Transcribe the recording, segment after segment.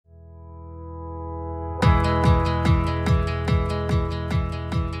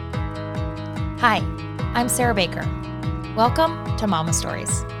Hi, I'm Sarah Baker. Welcome to Mama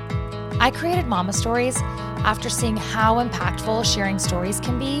Stories. I created Mama Stories after seeing how impactful sharing stories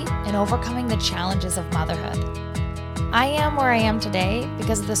can be in overcoming the challenges of motherhood. I am where I am today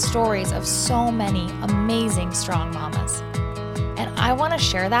because of the stories of so many amazing, strong mamas. And I want to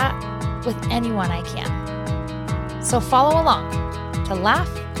share that with anyone I can. So follow along to laugh,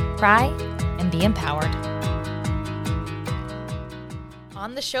 cry, and be empowered.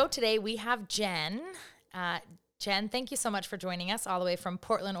 On the show today, we have Jen. Jen, thank you so much for joining us all the way from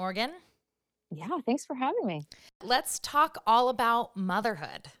Portland, Oregon. Yeah, thanks for having me. Let's talk all about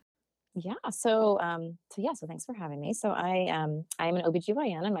motherhood. So thanks for having me. I'm an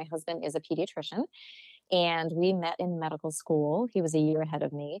OBGYN and my husband is a pediatrician, and we met in medical school. He was a year ahead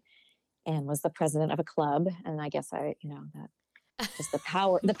of me and was the president of a club, and I guess that just the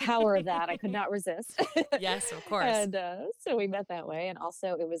power of that I could not resist. Yes, of course. So we met that way, and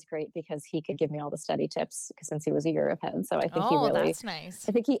also it was great because he could give me all the study tips since he was a year ahead. So Oh, that's nice.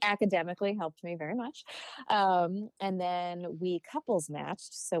 I think he academically helped me very much. And then we couples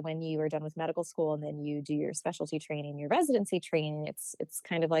matched. So when you are done with medical school and then you do your specialty training, your residency training, it's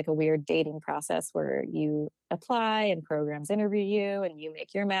kind of like a weird dating process where you apply and programs interview you and you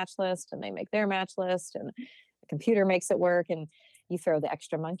make your match list and they make their match list and the computer makes it work, and you throw the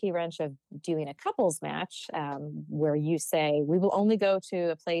extra monkey wrench of doing a couples match, where you say we will only go to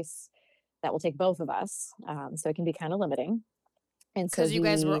a place that will take both of us, so it can be kind of limiting. And so Because you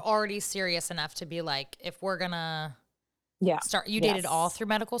guys were already serious enough to be like, if we're going to yeah, start, you dated all yes, through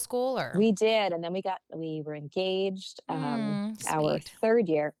medical school or? we did, and then we were engaged, our Sweet. third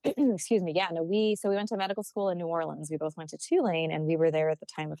year. Excuse me. Yeah, no, we went to medical school in New Orleans. We both went to Tulane, and we were there at the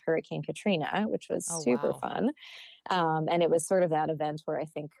time of Hurricane Katrina, which was Oh, super wow. fun. And it was sort of that event where I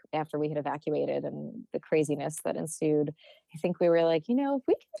think after we had evacuated and the craziness that ensued, I think we were like, if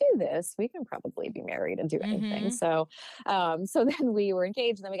we can do this, we can probably be married and do anything. Mm-hmm. So then we were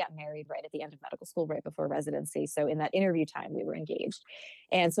engaged, and then we got married right at the end of medical school, right before residency. So in that interview time, we were engaged.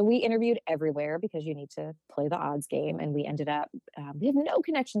 And so we interviewed everywhere because you need to play the odds game. And we ended up, we have no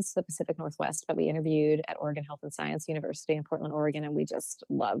connections to the Pacific Northwest, but we interviewed at Oregon Health and Science University in Portland, Oregon, and we just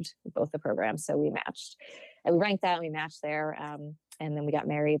loved both the programs. So we matched, and we ranked that and we matched there. And then we got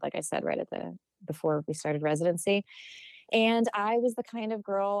married, like I said, before we started residency. And I was the kind of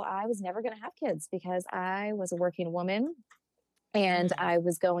girl, I was never going to have kids because I was a working woman, and Mm. I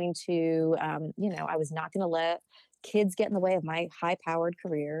was going to, I was not going to let kids get in the way of my high powered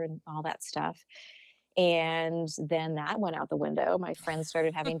career and all that stuff. And then that went out the window. My friends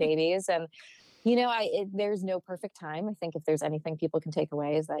started having babies, and there's no perfect time. I think if there's anything people can take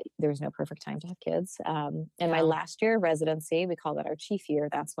away is that there's no perfect time to have kids. And my Yeah. last year of residency, we call that our chief year.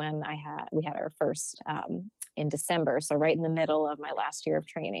 That's when we had our first, in December, so right in the middle of my last year of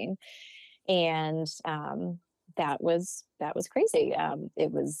training, and that was crazy.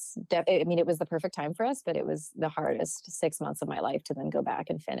 It was the perfect time for us, but it was the hardest 6 months of my life to then go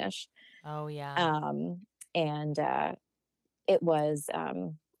back and finish. Oh, yeah. Um, and It was.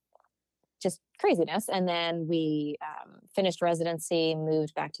 Just craziness. And then we finished residency,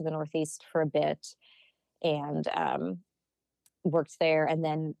 moved back to the Northeast for a bit, and worked there. And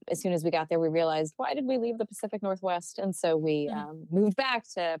then as soon as we got there, we realized, why did we leave the Pacific Northwest? And so we moved back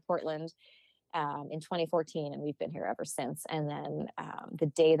to Portland in 2014, and we've been here ever since. And then the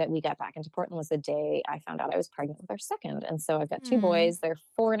day that we got back into Portland was the day I found out I was pregnant with our second. And so I've got two Mm. boys. They're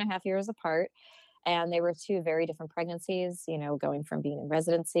 4.5 years apart. And they were two very different pregnancies, going from being in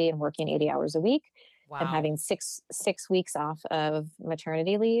residency and working 80 hours a week and Wow. having six weeks off of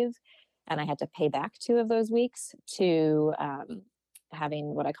maternity leave. And I had to pay back 2 of those weeks to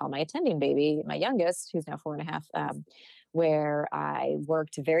having what I call my attending baby, my youngest, who's now 4.5, where I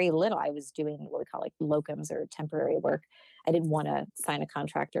worked very little. I was doing what we call like locums or temporary work. I didn't want to sign a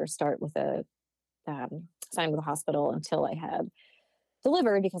contract or sign with a hospital until I had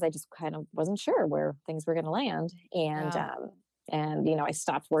delivered, because I just kind of wasn't sure where things were going to land. Yeah. I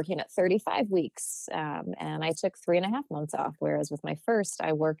stopped working at 35 weeks, and I took 3.5 months off. Whereas with my first,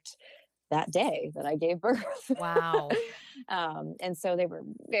 I worked that day that I gave birth. Wow. And so they were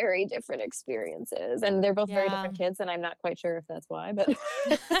very different experiences, and they're both very Yeah. different kids. And I'm not quite sure if that's why, but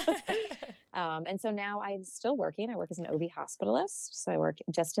and so now I'm still working. I work as an OB hospitalist. So I work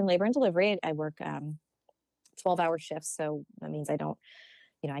just in labor and delivery. I work 12-hour shifts. So that means I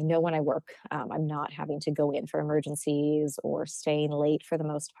know when I work, I'm not having to go in for emergencies or staying late for the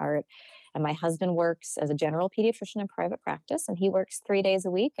most part. And my husband works as a general pediatrician in private practice, and he works 3 days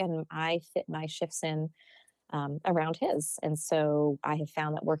a week. And I fit my shifts in around his. And so I have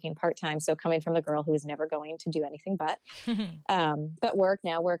found that working part-time, so coming from the girl who was never going to do anything but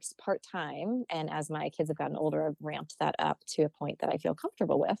works part-time. And as my kids have gotten older, I've ramped that up to a point that I feel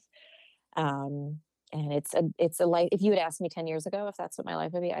comfortable with. Um, and it's a life. If you had asked me 10 years ago if that's what my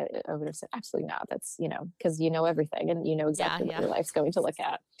life would be, I would have said absolutely not. That's, because you know everything and you know Yeah, exactly what yeah. your life's going to look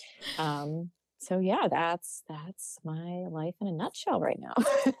at. So yeah, that's my life in a nutshell right now.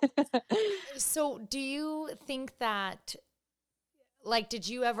 So do you think that, like, did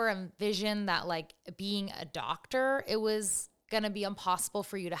you ever envision that, like, being a doctor, it was going to be impossible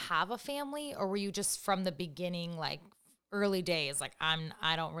for you to have a family? Or were you just from the beginning, like early days, like,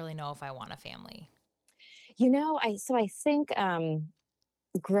 I don't really know if I want a family? I think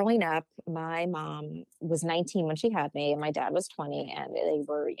growing up, my mom was 19 when she had me, and my dad was 20, and they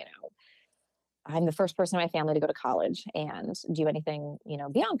were, I'm the first person in my family to go to college and do anything,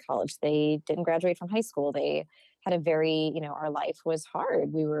 beyond college. They didn't graduate from high school. They had a very, our life was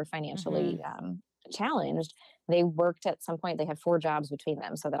hard. We were Mm-hmm. financially challenged. They worked at some point, they had 4 jobs between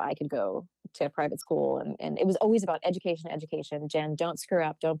them so that I could go to a private school. And it was always about education, education. Jen, don't screw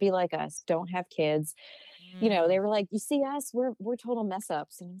up. Don't be like us. Don't have kids. They Mm. were like, you see us, we're total mess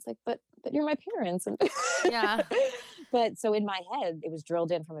ups. And I was like, but you're my parents. And Yeah. but so in my head, it was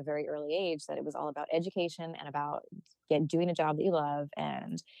drilled in from a very early age that it was all about education and about doing a job that you love.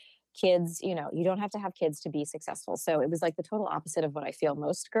 And kids, you don't have to have kids to be successful. So it was like the total opposite of what I feel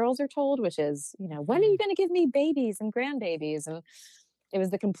most girls are told, which is, when are you Mhm. going to give me babies and grandbabies? And it was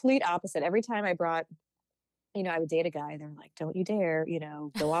the complete opposite. Every time I brought, I would date a guy, they're like, don't you dare,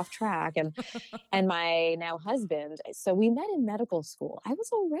 go off track. And my now husband, so we met in medical school. I was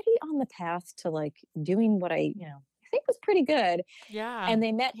already on the path to like doing what I think was pretty good. Yeah. And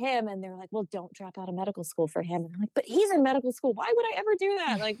they met him and they're like, well, don't drop out of medical school for him. And I'm like, but he's in medical school. Why would I ever do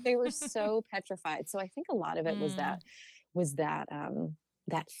that? Like they were so petrified. So I think a lot of it was Mm.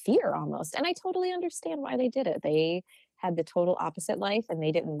 that fear almost. And I totally understand why they did it. They had the total opposite life and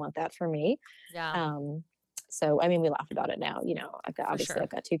they didn't want that for me. Yeah, Um, so, I mean, we laugh about it now. for Obviously sure. I've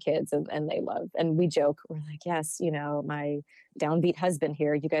got 2 kids and they love, and we joke, we're like, yes, my downbeat husband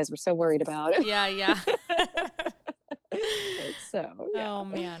here, you guys were so worried about. Yeah, yeah. So, Oh yeah.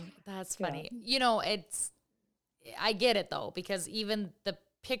 man, that's Yeah. funny. I get it though, because even the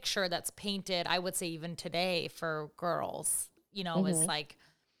picture that's painted, I would say even today for girls, is Hmm. like,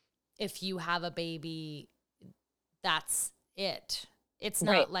 if you have a baby, that's it. It's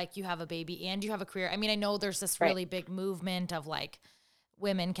Right. not like you have a baby and you have a career. I mean, I know there's this Right. really big movement of like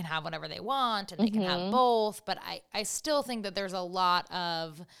women can have whatever they want and they can have Hmm. both, but I still think that there's a lot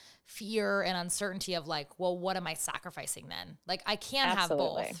of fear and uncertainty of like, well, what am I sacrificing then? Like I can have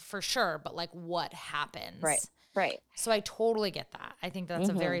both Absolutely. for sure, but like what Right. happens? Right. So I totally get that. I think that's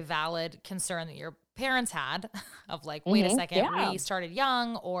a Hmm. very valid concern that your parents had of like, wait a Hmm. second, Yeah. we started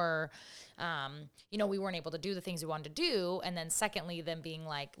young or, we weren't able to do the things we wanted to do. And then secondly, them being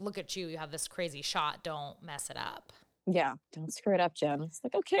like, look at you, you have this crazy shot. Don't mess it up. Yeah. Don't screw it up, Jen. It's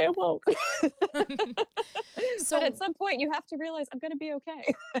like, okay, I won't. But at So some point you have to realize I'm going to be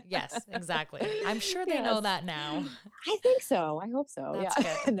okay. yes, exactly. I'm sure they know Yes. that now. I think so. I hope so. Yeah.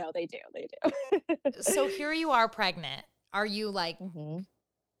 That's good. No, they do. They do. So here you are pregnant. Are you like Hmm.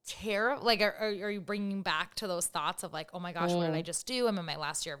 like are you bringing back to those thoughts of like, oh my gosh, what did I Mm, just do? I'm in my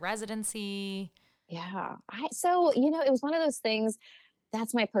last year of residency. yeah. It was one of those things.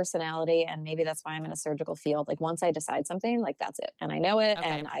 That's my personality. And maybe that's why I'm in a surgical field. Like once I decide something, like that's it. And I know it Okay.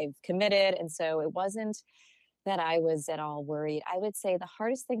 and I've committed. And so it wasn't that I was at all worried. I would say the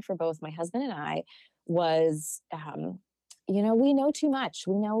hardest thing for both my husband and I was, we know too much.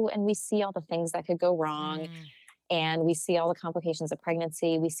 We know and we see all the things that could go wrong. Mm, And we see all the complications of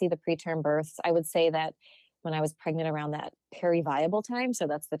pregnancy. We see the preterm births. I would say that when I was pregnant around that periviable time, so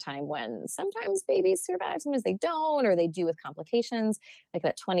that's the time when sometimes babies survive, sometimes they don't, or they do with complications, like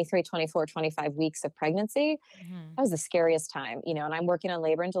that 23, 24, 25 weeks of pregnancy. mhm. That was the scariest time, and I'm working on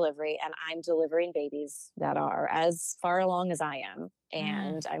labor and delivery, and I'm delivering babies that are as far along as I am.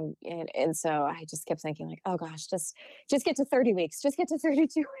 Mm. And so I just kept thinking like, oh gosh, just get to 30 weeks, just get to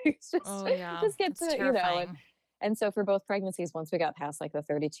 32 weeks, Oh yeah, just get that's to, terrifying. and so for both pregnancies, once we got past like the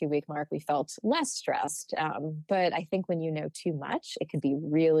 32-week mark, we felt less stressed. But I think when you know too much, it could be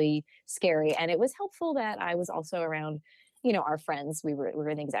really scary. And it was helpful that I was also around, our friends. We were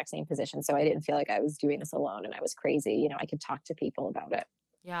in the exact same position. So I didn't feel like I was doing this alone and I was crazy. I could talk to people about it.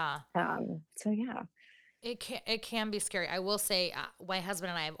 Yeah. So yeah. It can be scary. I will say, my husband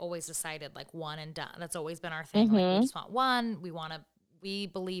and I have always decided like one and done. That's always been our thing. Like we Hmm. just want one. We want to we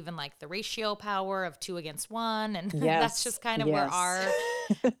believe in like the ratio power of 2 against 1. And that's Yes. just kind of where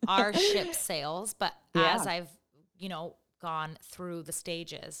our ship sails. But as Yeah. I've, gone through the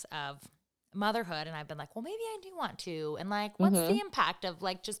stages of motherhood, and I've been like, well, maybe I do want to. And like, what's the impact of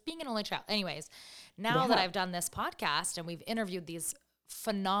like just being an only child? Anyways, now that I've done this podcast and we've interviewed these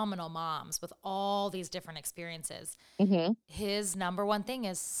phenomenal moms with all these different experiences, his number one thing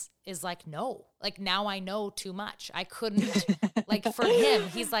is like, no, like now I know too much. I couldn't, like for him,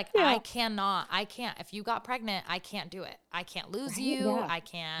 he's like, I can't, if you got pregnant, I can't do it. I can't lose you. Yeah. I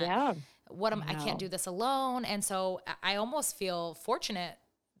can't, Yeah. I can't do this alone. And so I almost feel fortunate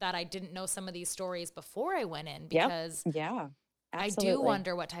that I didn't know some of these stories before I went in, because Yeah. I Absolutely. do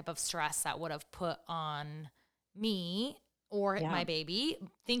wonder what type of stress that would have put on me or my baby,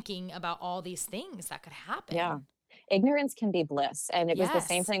 thinking about all these things that could happen. Yeah. Ignorance can be bliss. And it was the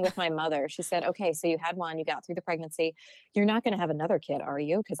same Yes. thing with my mother. She said, okay, so you had one, you got through the pregnancy. You're not going to have another kid, are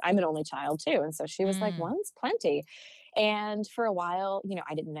you? Because I'm an only child too. And so she was like, one's plenty. And for a while,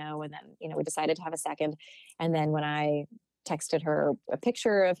 I didn't know. And then, we decided to have a second. And then when I texted her a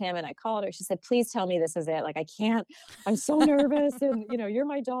picture of him and I called her, she said, please tell me this is it. Like, I can't, I'm so nervous. And, you're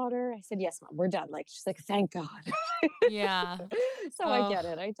my daughter. I said, yes, Mom, we're done. Like, she's like, thank God. Yeah. So I get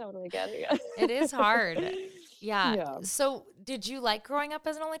it. I totally get it. It is hard. Yeah. Yeah. So did you like growing up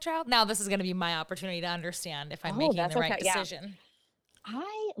as an only child? Now this is going to be my opportunity to understand if I'm making that's the right okay. Yeah. decision.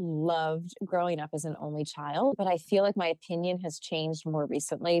 I loved growing up as an only child, but I feel like my opinion has changed more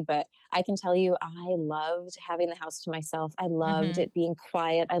recently. But I can tell you, I loved having the house to myself. I loved it being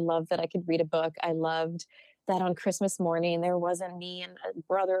quiet. I loved that I could read a book. I loved that on Christmas morning, there wasn't me and a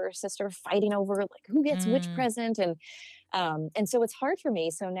brother or sister fighting over like who gets which present. And so it's hard for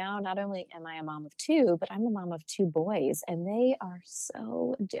me. So now not only am I a mom of 2, but I'm a mom of 2 boys, and they are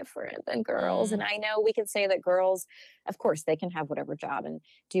so different than girls. And I know we can say that girls, of course, they can have whatever job and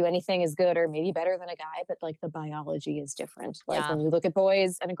do anything as good or maybe better than a guy, but like the biology is different. Like when you look at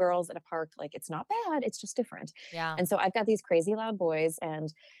boys and girls at a park, like it's not bad, it's just different. Yeah. And so I've got these crazy loud boys,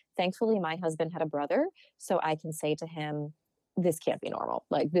 and thankfully my husband had a brother, so I can say to him, this can't be normal.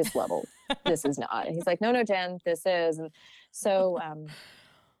 Like this level, this is not. And he's like, no, Jen, this is. And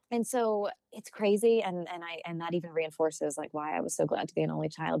so, it's crazy. And that even reinforces like why I was so glad to be an only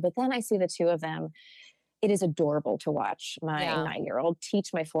child. But then I see the 2 of them. It is adorable to watch my 9-year-old teach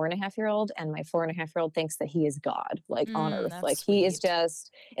my 4.5-year-old, and my 4.5-year-old thinks that he is God, like on earth. Like sweet. He is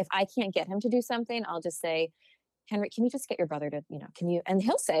just, if I can't get him to do something, I'll just say, Henry, can you just get your brother to, can you, and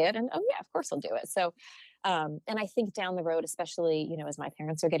he'll say it, and oh yeah, of course he'll do it. So, and I think down the road, especially, as my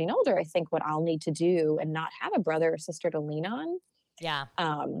parents are getting older, I think what I'll need to do and not have a brother or sister to lean on. Yeah.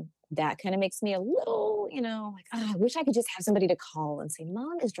 That kind of makes me a little, like, I wish I could just have somebody to call and say,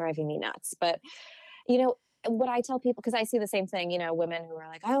 Mom is driving me nuts. But, what I tell people, because I see the same thing, women who are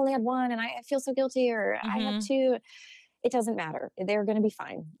like, I only had one and I feel so guilty, or I have 2. It doesn't matter. They're going to be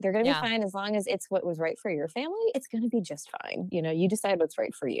fine. They're going to be fine as long as it's what was right for your family. It's going to be just fine. You decide what's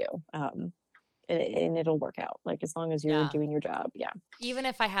right for you. And it'll work out, like as long as you're doing your job. Yeah. Even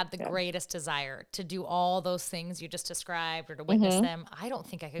if I had the greatest desire to do all those things you just described or to witness them, I don't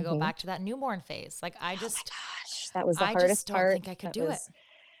think I could go back to that newborn phase. Like I just, oh my gosh, that was the I hardest just don't part. think I could do it.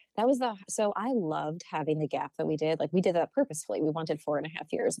 So I loved having the gap that we did. Like we did that purposefully. We wanted 4.5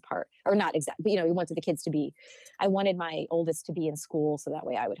 years apart, or not exactly, but we wanted the kids to be, I wanted my oldest to be in school. So that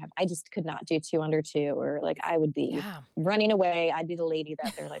way I just could not do 2 under 2, or like I would be running away. I'd be the lady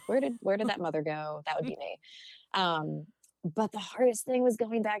that they're like, where did that mother go? That would be me. But the hardest thing was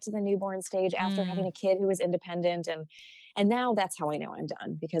going back to the newborn stage after having a kid who was independent. And now that's how I know I'm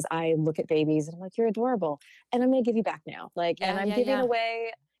done, because I look at babies and I'm like, you're adorable. And I'm going to give you back now. Like, and I'm giving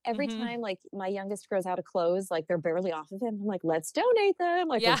away every time, like my youngest grows out of clothes, like they're barely off of him. I'm like, let's donate them.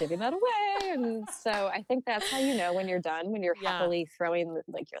 Like we're giving that away. And so I think that's how you know when you're done, when you're happily throwing,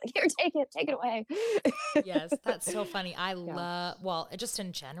 like, you're like, here, take it away. Yes. That's so funny. I love, well, just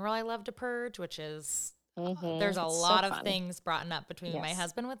in general, I love to purge, which is, there's a lot of things brought up between my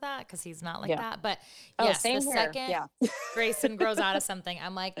husband with that, because he's not like that. But yes, the second Grayson grows out of something,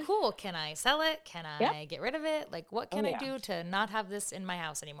 I'm like, cool, can I sell it? Can I get rid of it? Like, what can I do to not have this in my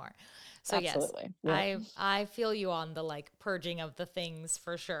house anymore? So Absolutely. I feel you on the like purging of the things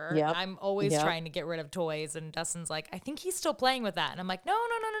for sure. Yep. I'm always trying to get rid of toys, and Dustin's like, I think he's still playing with that. And I'm like, no,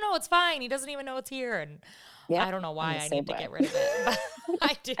 it's fine. He doesn't even know it's here. And I don't know why I need to get rid of it, but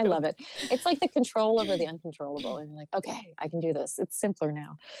I do. I love it. It's like the control over the uncontrollable. And you're like, okay, I can do this. It's simpler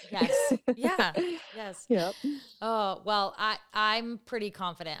now. Yes. Yeah. Yes. Yep. Oh, well, I'm pretty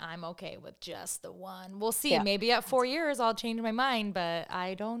confident I'm okay with just the one. We'll see. Maybe at 4 years I'll change my mind, but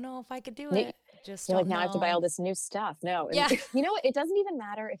I don't know if I could do it. just You're like, don't now I have to buy know. all this new stuff. No. And Yeah. you know what? It doesn't even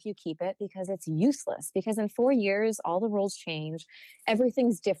matter if you keep it because it's useless. Because in 4 years, all the rules change.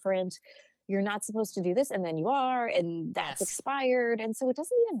 Everything's different. You're not supposed to do this. And then you are. And that's Yes. expired. And so it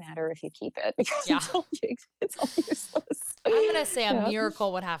doesn't even matter if you keep it because Yeah. it's all useless. I'm going to say a Yeah.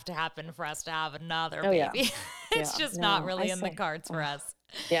 miracle would have to happen for us to have another Oh, yeah. baby. It's Yeah. just not No, I really in the say, cards for oh, us.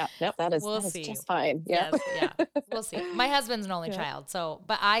 yeah. Nope. We'll That is see. just fine. Yeah. Yes, yeah. We'll see. My husband's an only Yeah. child, so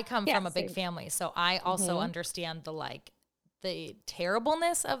but I come Yeah. from a big Same. family, so I also Hmm. understand the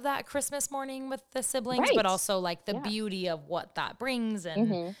terribleness of that Christmas morning with the siblings, but Right. also like the Yeah. beauty of what that brings and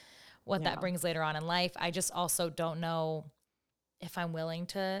Hmm. what that Yeah. brings later on in life. I just also don't know if I'm willing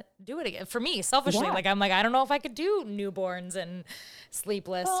to do it again. For me, selfishly, Yeah. like I'm like I don't know if I could do newborns and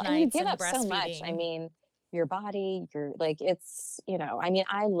sleepless Well, and you nights give and up so much. I breastfeeding. mean, your body, you're like, it's, I mean,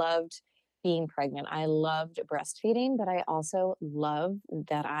 I loved being pregnant. I loved breastfeeding, but I also love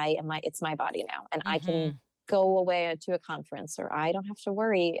that it's my body now and I can Mhm. go away to a conference or I don't have to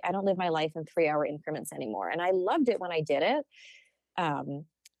worry. I don't live my life in 3 hour increments anymore. And I loved it when I did it. Um,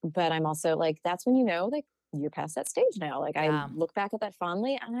 but I'm also like, that's when like you're past that stage now. Like I Yeah. look back at that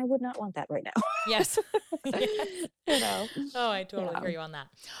fondly and I would not want that right now. Yes. Yes. you know? Oh, I totally Yeah. hear you on that.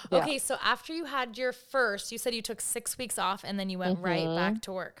 Yeah. Okay, so after you had your first, you said you took 6 weeks off and then you went right Hmm. back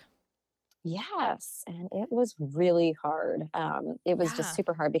to work. Yes, and it was really hard. It was just Yeah.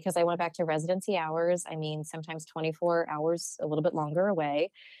 super hard because I went back to residency hours. I mean, sometimes 24 hours, a little bit longer away.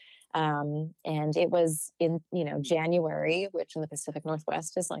 And it was in, January, which in the Pacific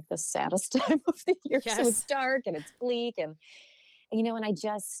Northwest is like the saddest time of the year. So it's Yes. dark and it's bleak and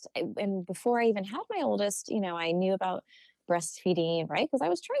and before I even had my oldest, I knew about breastfeeding, right? Because I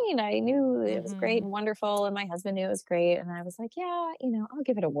was trained. I knew it was great Mhm. and wonderful, and my husband knew it was great. And I was like, yeah, I'll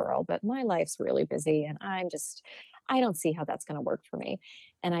give it a whirl, but my life's really busy, and I don't see how that's going to work for me.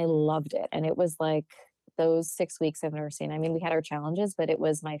 And I loved it. And it was like those 6 weeks of nursing. I mean, we had our challenges, but it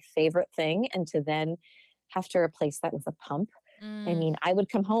was my favorite thing. And to then have to replace that with a pump. I Mm. mean, I would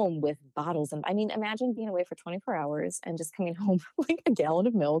come home with bottles and I mean, imagine being away for 24 hours and just coming home with like a gallon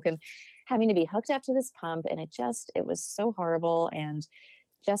of milk and having to be hooked up to this pump. And it was so horrible. And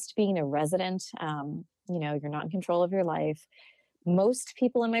just being a resident, you're not in control of your life. Most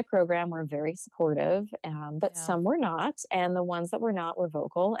people in my program were very supportive, but Yeah. some were not. And the ones that were not were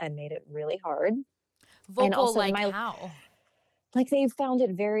vocal and made it really hard. And Vocal also, like how? like they found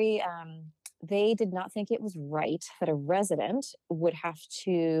it very they did not think it was right that a resident would have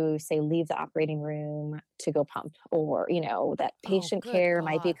to say leave the operating room to go pump or that Oh, patient good care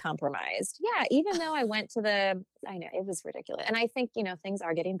might be God. compromised. Yeah, even though I went to the I know it was ridiculous, and I think things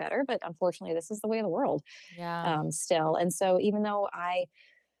are getting better, but unfortunately this is the way of the world Yeah. still. And so even though I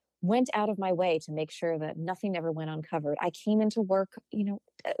went out of my way to make sure that nothing ever went uncovered, I came into work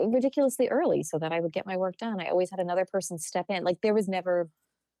ridiculously early so that I would get my work done. I always had another person step in. Like there was never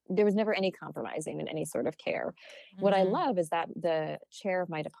any compromising in any sort of care. What I Mhm. love is that the chair of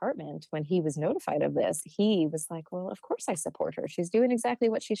my department, when he was notified of this, he was like, well, of course I support her. She's doing exactly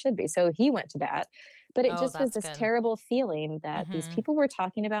what she should be. So he went to bat. But it Oh, just was that's this good. terrible feeling that these Mhm. people were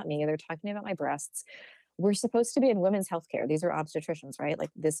talking about me, they're talking about my breasts. We're supposed to be in women's healthcare. These are obstetricians, right?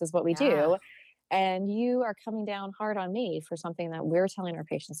 Like this is what we Yeah. do. And you are coming down hard on me for something that we're telling our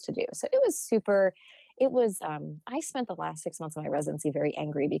patients to do. So I spent the last 6 months of my residency very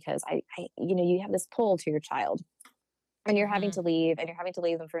angry because you have this pull to your child and you're having Mhm. to leave and you're having to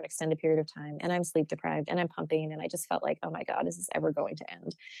leave them for an extended period of time. And I'm sleep deprived and I'm pumping. And I just felt like, oh my God, is this ever going to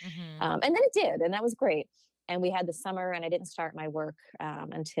end? Mhm. And then it did. And that was great. And we had the summer and I didn't start my work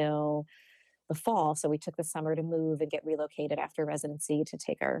until the fall. So we took the summer to move and get relocated after residency to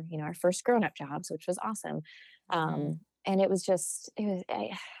take our first grown up jobs, which was awesome. Mhm. And it was just, it was,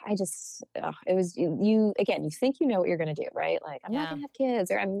 I just, it was again, you think you know what you're going to do, right? Like, I'm not Yeah. going to have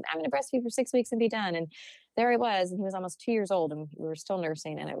kids or I'm going to breastfeed for 6 weeks and be done. And there I was, and he was almost 2 years old and we were still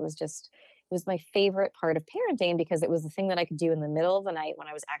nursing. And it was my favorite part of parenting because it was the thing that I could do in the middle of the night when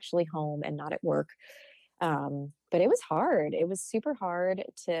I was actually home and not at work. But it was hard. It was super hard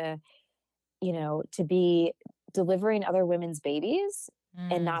to be delivering other women's babies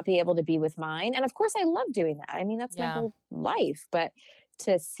and Mm. not be able to be with mine. And of course, I love doing that. I mean, that's my Yeah. whole life. But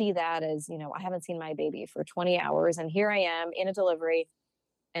to see that as, I haven't seen my baby for 20 hours and here I am in a delivery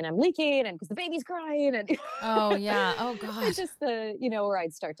and I'm leaking and because the baby's crying and Oh, yeah. Oh, it's God. just where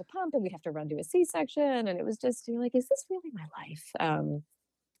I'd start to pump and we'd have to run to a C-section. And it was just, you're like, is this really my life?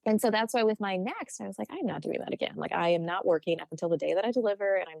 And so that's why with my next, I was like, I'm not doing that again. Like I am not working up until the day that I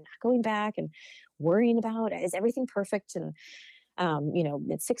deliver and I'm not going back and worrying about is everything perfect. And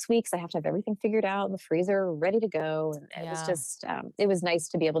It's 6 weeks. I have to have everything figured out in the freezer, ready to go. And it was Yeah. just, it was nice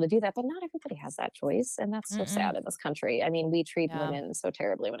to be able to do that. But not everybody has that choice. And that's so Mm-mm. sad in this country. I mean, we treat Yeah. women so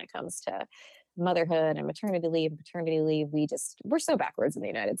terribly when it comes to motherhood and maternity leave, paternity leave. We're so backwards in the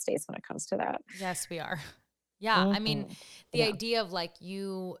United States when it comes to that. Yes, we are. Yeah. I mean, Hmm. the Yeah. idea of like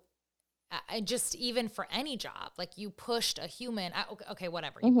you, just even for any job, like you pushed a human, okay,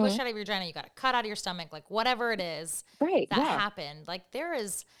 whatever. You push Hmm. out of your vagina, you got to cut out of your stomach, like whatever it is Right. that Yeah. happened. Like there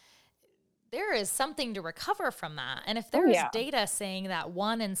is something to recover from that. And if Oh, there is yeah. data saying that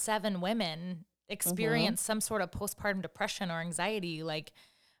 1 in 7 women Hmm. experience some sort of postpartum depression or anxiety, like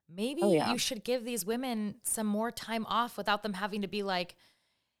maybe Oh, yeah. you should give these women some more time off without them having to be like,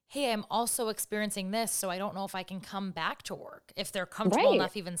 hey, I'm also experiencing this, so I don't know if I can come back to work. If they're comfortable Right.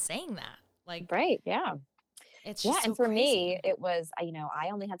 enough even saying that. Like, Right. Yeah. it's Yeah, just and so for crazy. me, it was, I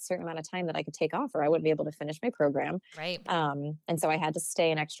only had a certain amount of time that I could take off or I wouldn't be able to finish my program. Right. And so I had to stay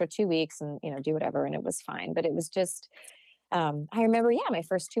an extra 2 weeks and, do whatever. And it was fine. But it was just, I remember, yeah, my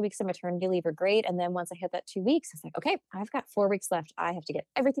first 2 weeks of maternity leave were great. And then once I hit that 2 weeks, I was like, okay, I've got 4 weeks left. I have to get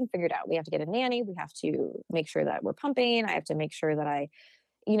everything figured out. We have to get a nanny. We have to make sure that we're pumping. I have to make sure that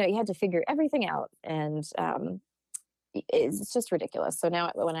you had to figure everything out. And it's just ridiculous. So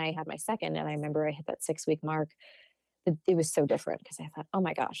now when I had my second, and I remember I hit that 6 week mark, it was so different because I thought, oh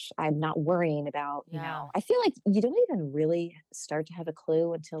my gosh, I'm not worrying about, Yeah. I feel like you don't even really start to have a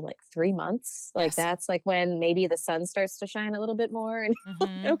clue until like 3 months. Like Yes. that's like when maybe the sun starts to shine a little bit more. And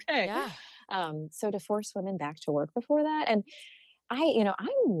Mm-hmm. okay. Yeah. So to force women back to work before that, and I'm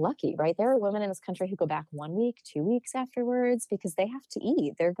lucky, right? There are women in this country who go back 1 week, 2 weeks afterwards because they have to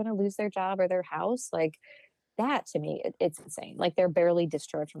eat. They're going to lose their job or their house. Like that to me, it's insane. Like they're barely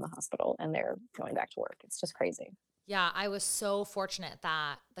discharged from the hospital and they're going back to work. It's just crazy. Yeah, I was so fortunate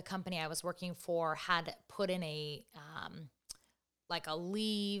that the company I was working for had put in like a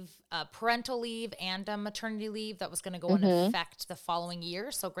leave, a parental leave and a maternity leave that was going to go in Hmm. effect the following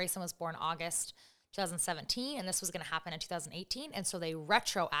year. So Grayson was born August 2017 and this was going to happen in 2018. And so they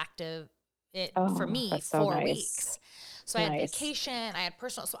retroactive it for Oh, me that's so 4 weeks. nice. So I had Nice. vacation, I had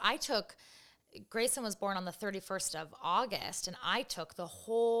personal. So Grayson was born on the 31st of August and I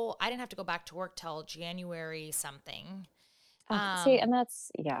didn't have to go back to work till January something. Oh, see, Um, and that's,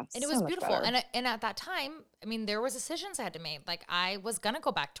 yeah, and it so was much beautiful. better. And at that time, I mean, there was decisions I had to make. Like I was gonna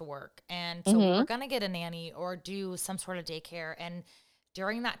go back to work, and so we were Hmm. gonna get a nanny or do some sort of daycare. And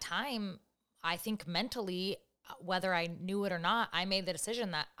during that time, I think mentally, whether I knew it or not, I made the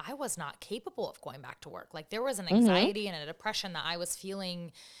decision that I was not capable of going back to work. Like there was an Hmm. anxiety and a depression that I was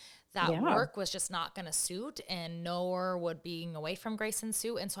feeling that Yeah. work was just not going to suit, and nor would being away from Grayson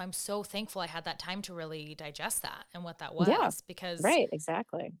suit. And so I'm so thankful I had that time to really digest that and what that Yeah. was, because Right.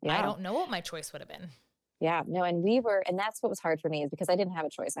 Exactly. I Yeah. don't know what my choice would have been. Yeah, no, and that's what was hard for me is because I didn't have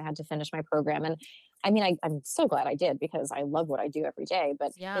a choice. I had to finish my program. And I mean, I'm so glad I did because I love what I do every day. But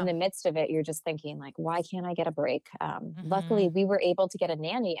in Yeah. the midst of it, you're just thinking, like, why can't I get a break? Luckily, Hmm. we were able to get a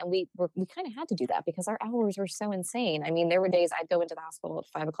nanny and we kind of had to do that because our hours were so insane. I mean, there were days I'd go into the hospital at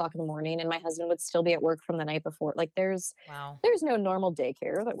 5 o'clock in the morning and my husband would still be at work from the night before. Like, Wow. there's no normal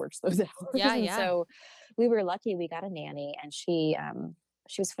daycare that works those hours. Yeah. And Yeah. so we were lucky we got a nanny and she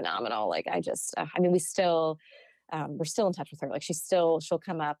was phenomenal. Like, I mean, we're still in touch with her. Like she'll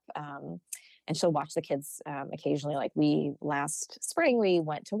come up and she'll watch the kids occasionally. Like we last spring, we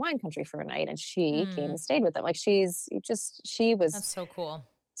went to wine country for a night and she came Hmm. and stayed with them. Like she was That's so cool.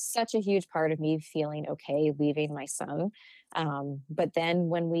 such a huge part of me feeling okay leaving my son. But then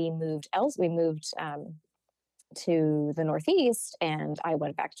when we moved to the Northeast and I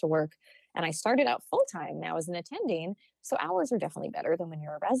went back to work and I started out full time now as an attending. So hours are definitely better than when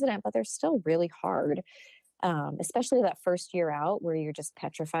you're a resident, but they're still really hard, especially that first year out where you're just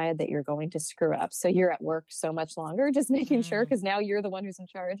petrified that you're going to screw up. So you're at work so much longer, just making sure Hmm. because now you're the one who's in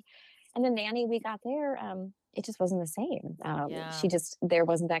charge. And the nanny we got there, it just wasn't the same. Yeah. There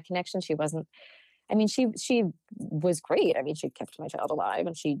wasn't that connection. She wasn't. I mean, she was great. I mean, she kept my child alive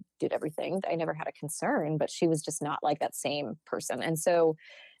and she did everything. I never had a concern, but she was just not like that same person. And so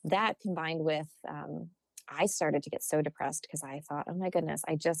that combined with, I started to get so depressed because I thought, oh my goodness,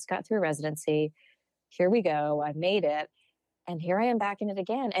 I just got through residency. Here we go. I've made it. And here I am back in it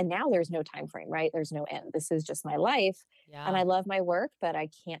again. And now there's no time frame, right? There's no end. This is just my life. And Yeah. I love my work, but I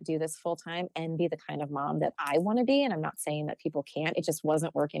can't do this full time and be the kind of mom that I want to be. And I'm not saying that people can't, it just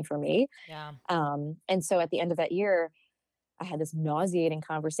wasn't working for me. Yeah. And so at the end of that year, I had this nauseating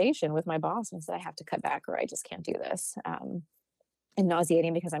conversation with my boss and said, I have to cut back or I just can't do this. and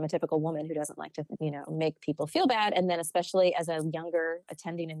nauseating because I'm a typical woman who doesn't like to, make people feel bad. And then, especially as a younger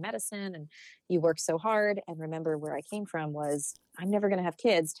attending in medicine, and you work so hard. And remember, where I came from was I'm never going to have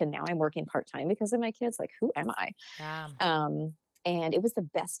kids, to now I'm working part time because of my kids. Like, who am I? Yeah. And it was the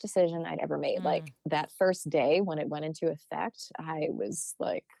best decision I'd ever made. Like, that first day when it went into effect, I was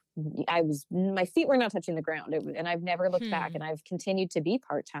like, my feet were not touching the ground. And I've never looked back, and I've continued to be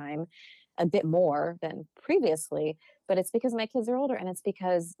part time a bit more than previously, but it's because my kids are older, and it's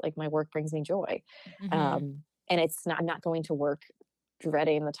because, like, my work brings me joy. And I'm not going to work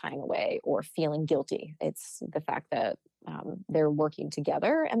dreading the time away or feeling guilty. It's the fact that they're working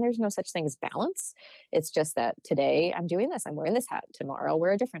together, and there's no such thing as balance. It's just that today I'm doing this, I'm wearing this hat, tomorrow I'll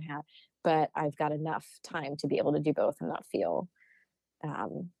wear a different hat, but I've got enough time to be able to do both and not feel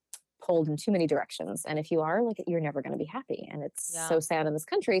um, pulled in too many directions. And if you are, like, you're never going to be happy. And it's so sad in this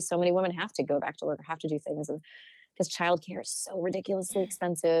country. So many women have to go back to work or have to do things. And because childcare is so ridiculously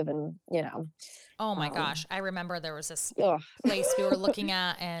expensive, and, Oh my gosh. I remember there was this ugh. place we were looking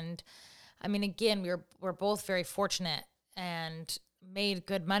at, and I mean, again, we're both very fortunate and made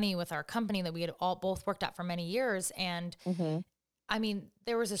good money with our company that we had all both worked at for many years. And I mean,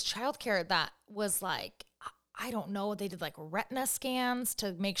 there was this childcare that was like, I don't know, they did like retina scans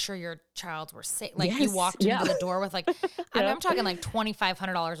to make sure your child were safe. Like, you walked into the door with like, I'm talking like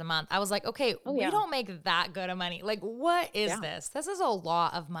 $2,500 a month. I was like, okay, we don't make that good of money. Like, what is this? This is a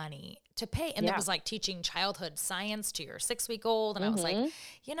lot of money to pay. And it was like teaching childhood science to your 6-week-old. And I was like,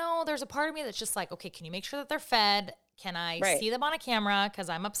 there's a part of me that's just like, okay, can you make sure that they're fed? Can I see them on a camera? Cause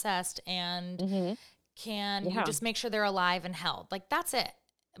I'm obsessed. And can you just make sure they're alive and held? Like, that's it.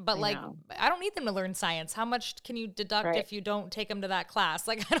 But like, I don't need them to learn science. How much can you deduct if you don't take them to that class?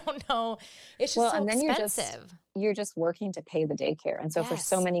 Like, I don't know. It's just so and then expensive. You're just working to pay the daycare. And so for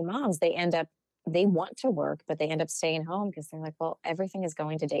so many moms, they want to work, but they end up staying home because they're like, well, everything is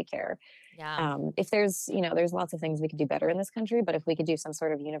going to daycare. Yeah. If there's lots of things we could do better in this country, but if we could do some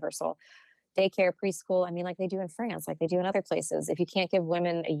sort of universal daycare, preschool, I mean, like they do in France, like they do in other places. If you can't give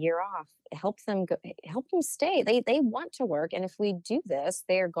women a year off, help them stay. They want to work. And if we do this,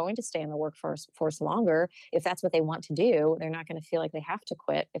 they are going to stay in the workforce longer. If that's what they want to do, they're not going to feel like they have to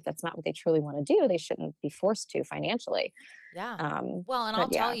quit. If that's not what they truly want to do, they shouldn't be forced to financially. Yeah. Well, and I'll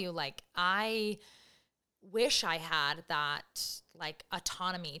tell you, like, I wish I had that like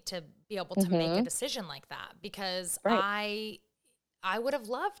autonomy to be able to make a decision like that, because I would have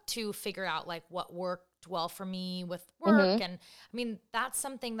loved to figure out like what worked well for me with work. And I mean, that's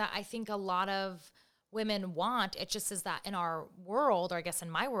something that I think a lot of women want. It just is that in our world, or I guess in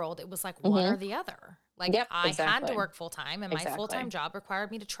my world, it was like one or the other. Like, I had to work full time, and my full-time job required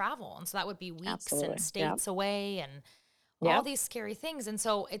me to travel. And so that would be weeks and states away, and all these scary things. And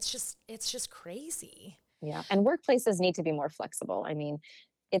so it's just crazy. Yeah. And workplaces need to be more flexible. I mean,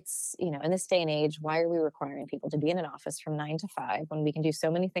 it's, in this day and age, why are we requiring people to be in an office from 9 to 5 when we can do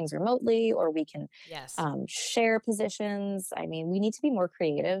so many things remotely, or we can share positions? I mean, we need to be more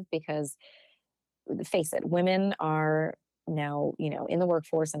creative because, face it, women are now, in the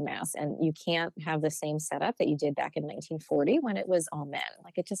workforce en masse, and you can't have the same setup that you did back in 1940 when it was all men.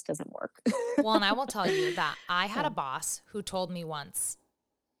 Like, it just doesn't work. Well, and I will tell you that I had a boss who told me once,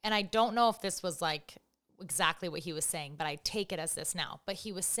 and I don't know if this was like exactly what he was saying, but I take it as this now. But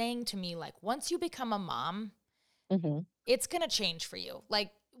he was saying to me, like, once you become a mom, it's going to change for you. Like,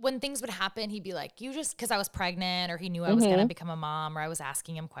 when things would happen, he'd be like, because I was pregnant, or he knew I was going to become a mom, or I was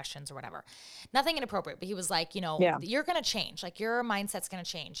asking him questions or whatever. Nothing inappropriate, but he was like, you're going to change. Like, your mindset's going to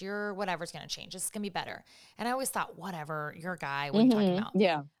change. Your whatever's going to change. It's going to be better. And I always thought, whatever, you're a guy. What are you talking about?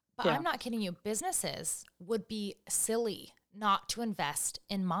 Yeah. But I'm not kidding you. Businesses would be silly not to invest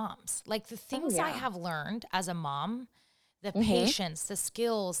in moms. Like, the things I have learned as a mom, the patience, the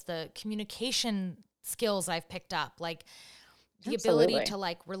skills, the communication skills I've picked up, like the ability to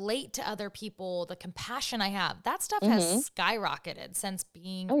like relate to other people, the compassion I have, that stuff has skyrocketed since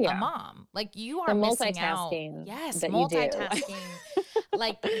being a mom. Like, you are missing out. Yes, multitasking.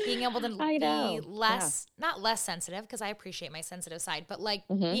 Like, being able to be less, not less sensitive, because I appreciate my sensitive side, but like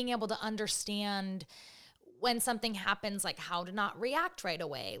being able to understand when something happens, like how to not react right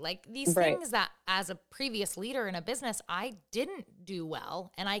away. Like, these things that as a previous leader in a business, I didn't do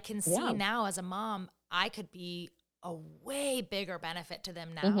well. And I can see now as a mom, I could be a way bigger benefit to them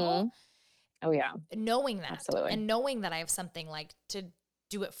now. Oh yeah. Knowing that. And knowing that I have something like to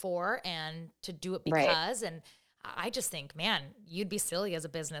do it for and to do it because, and I just think, man, you'd be silly as a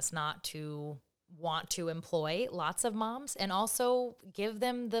business not to want to employ lots of moms and also give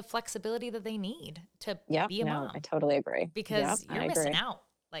them the flexibility that they need to be a mom. I totally agree. Because you're missing out.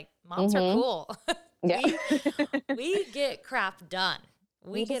 Like, moms are cool. Yeah. We get crap done.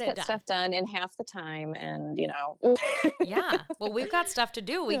 We We get just it get done. stuff done in half the time and, Yeah. Well, we've got stuff to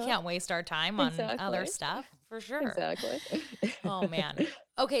do. We Yeah, can't waste our time on other exactly. stuff for sure. Exactly. Oh man.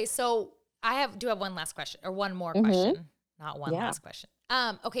 Okay, so do have one last question or one more Mhm. question. Not one Yeah. last question.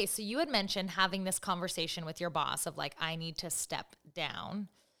 Okay, so you had mentioned having this conversation with your boss of like, I need to step down.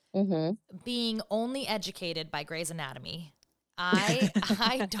 Mhm. Being only educated by Grey's Anatomy,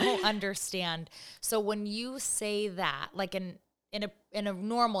 I don't understand. So when you say that, like in a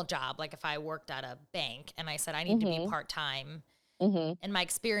normal job, like if I worked at a bank and I said I need to be Mhm. part-time, Mhm. in my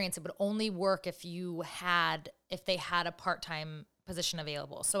experience, it would only work if they had a part-time position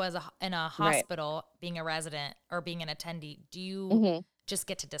available. So in a Right. hospital, being a resident or being an attendee, do you Mhm. just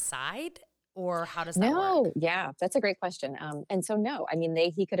get to decide, or how does that work? No, yeah, that's a great question. And so no, I mean,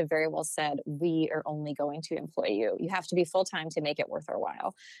 he could have very well said, "We are only going to employ you. You have to be full time to make it worth our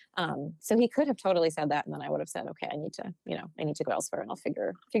while." So he could have totally said that, and then I would have said, "Okay, I need to go elsewhere, and I'll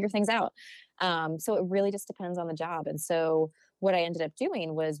figure things out." So it really just depends on the job. And so what I ended up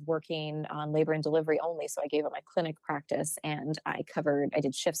doing was working on labor and delivery only. So I gave up my clinic practice, and I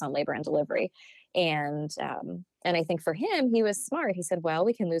did shifts on labor and delivery, and I think for him, he was smart. He said, well,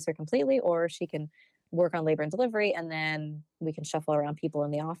 we can lose her completely, or she can work on labor and delivery, and then we can shuffle around people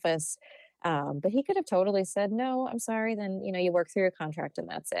in the office. But he could have totally said, no, I'm sorry. Then, you work through your contract and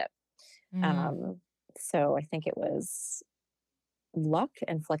that's it. Mm, Um, so I think it was luck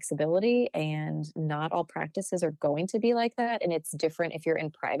and flexibility, and not all practices are going to be like that. And it's different if you're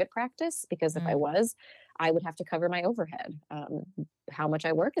in private practice, because if I mm, was, I would have to cover my overhead. How much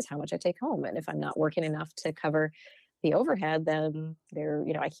I work is how much I take home, and if I'm not working enough to cover the overhead, then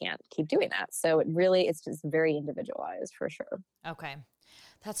I can't keep doing that. So it's just very individualized for sure. okay.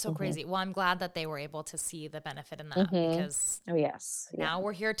 That's so Hmm. crazy. Well, I'm glad that they were able to see the benefit in that, Hmm. because Oh yes, yeah, now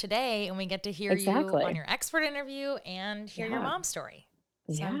we're here today and we get to hear you on exactly. your expert interview and hear your Yeah. mom's story.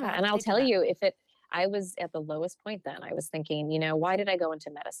 So I'm Yeah, glad and that I'll they did tell that. you, I was at the lowest point then. I was thinking, why did I go into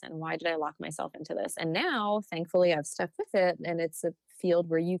medicine? Why did I lock myself into this? And now, thankfully, I've stuck with it, and it's a field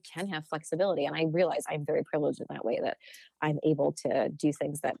where you can have flexibility. And I realize I'm very privileged in that way, that I'm able to do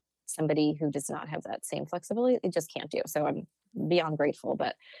things that somebody who does not have that same flexibility, it just can't do. So I'm beyond grateful.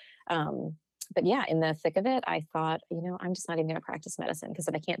 Um, but yeah, in the thick of it, I thought, I'm just not even going to practice medicine, because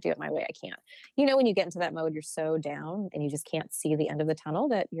if I can't do it my way, I can't. When you get into that mode, you're so down and you just can't see the end of the tunnel,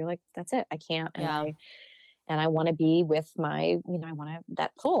 that you're like, that's it. I can't. And Yeah. I want to be with I want to have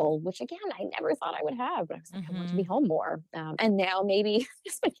that pull, which again, I never thought I would have, but I was like, I want to be Mm-hmm. home more. And now maybe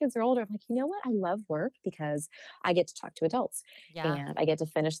as my kids are older, I'm like, you know what? I love work because I get to talk to adults, Yeah. and I get to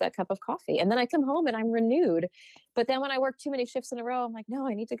finish that cup of coffee. And then I come home and I'm renewed. But then when I work too many shifts in a row, I'm like, no,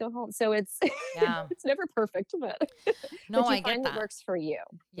 I need to go home. So it's, Yeah. it's never perfect, but, No, but you I get find what that. works for you.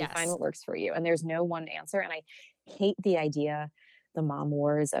 You find Yes. what works for you. And there's no one answer. And I hate the idea, the mom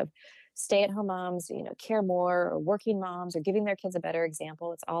wars of stay-at-home moms, care more, or working moms, or giving their kids a better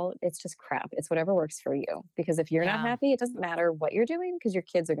example. It's just crap. It's whatever works for you. Because if you're not Yeah. happy, it doesn't matter what you're doing, because your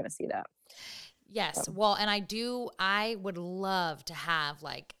kids are going to see that. Yes. So, Well, and I would love to have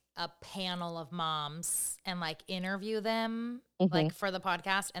like a panel of moms and like interview them hmm. like for the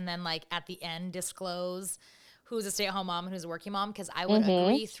podcast, and then like at the end disclose who's a stay-at-home mom and who's a working mom, because I would Hmm.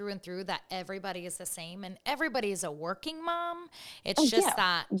 agree through and through that everybody is the same and everybody is a working mom. It's Oh just yeah,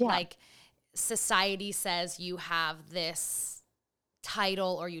 that yeah. like society says you have this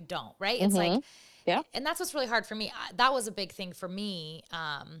title or you don't, right? It's Hmm. like, Yeah. and that's what's really hard for me. That was a big thing for me.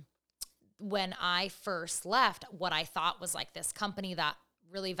 When I first left what I thought was like this company that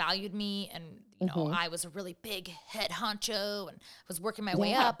really valued me, and Hmm. I was a really big head honcho and was working my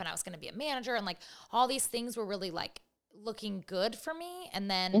way Yeah. up and I was going to be a manager, and like all these things were really like looking good for me. And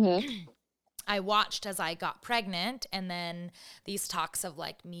then Hmm. I watched as I got pregnant, and then these talks of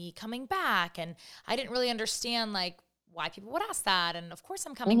like me coming back, and I didn't really understand like why people would ask that, and of course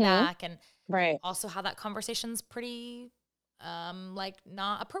I'm coming Hmm. back, and Right. also how that conversation's pretty like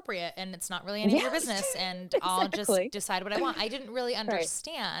not appropriate, and it's not really any of Yeah. your business, and I'll just Exactly. decide what I want. I didn't really Right.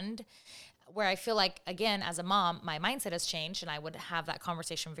 understand, where I feel like again as a mom my mindset has changed and I would have that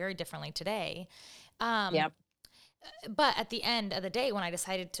conversation very differently today. Um Yep. but at the end of the day, when I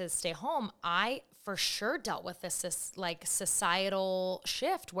decided to stay home, I for sure dealt with this like societal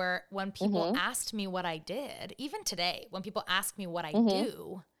shift where when people Hmm. asked me what I did, even today, when people ask me what I Hmm.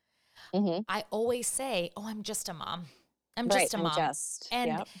 do, Hmm. I always say, "Oh, I'm just a mom. I'm Right. just a I'm mom." just.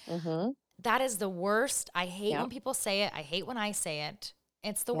 And Yep. Hmm. that is the worst. I hate when Yep. people say it. I hate when I say it.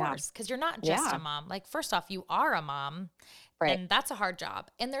 It's the Yeah. worst because you're not just a Yeah. mom. Like, first off, you are a mom, Right. and that's a hard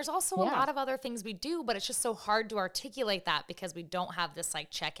job. And there's also a Yeah. lot of other things we do, but it's just so hard to articulate that because we don't have this like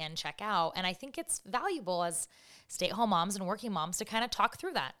check in, check out. And I think it's valuable as stay-at-home moms and working moms to kind of talk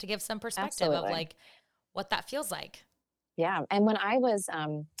through that, to give some perspective of Absolutely. like what that feels like. Yeah. And when I was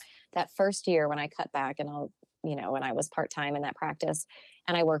that first year when I cut back and when I was part-time in that practice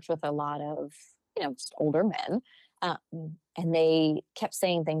and I worked with a lot of, just older men, and they kept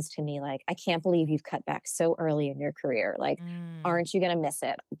saying things to me like, I can't believe you've cut back so early in your career. Like, Mm. aren't you going to miss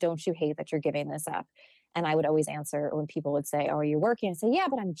it? Don't you hate that you're giving this up? And I would always answer when people would say, oh, are you working? I say, yeah,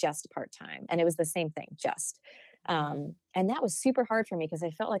 but I'm just part-time. And it was the same thing, just. Mm. And that was super hard for me because I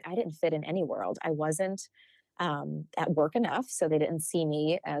felt like I didn't fit in any world. I wasn't at work enough. So they didn't see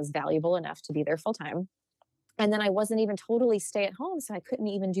me as valuable enough to be there full time. And then I wasn't even totally stay at home. So I couldn't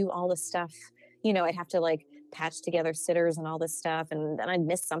even do all the stuff. I'd have to like patch together sitters and all this stuff. And then I'd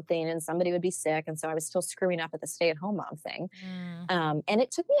miss something and somebody would be sick. And so I was still screwing up at the stay at home mom thing. Mm. And it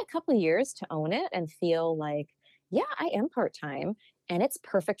took me a couple of years to own it and feel like, yeah, I am part time and it's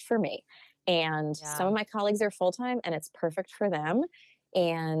perfect for me. And some Yeah. of my colleagues are full time and it's perfect for them.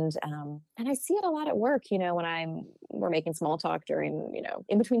 And I see it a lot at work, when we're making small talk during,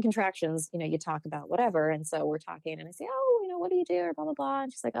 in between contractions, you talk about whatever. And so we're talking and I say, oh, what do you do? Or blah, blah, blah.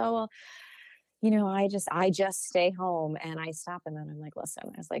 And she's like, oh, well, I just stay home. And I stop and then I'm like, listen,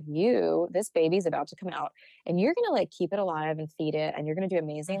 I was like, this baby's about to come out and you're going to like keep it alive and feed it. And you're going to do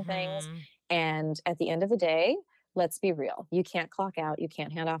amazing things. Mhm. And at the end of the day, let's be real. You can't clock out. You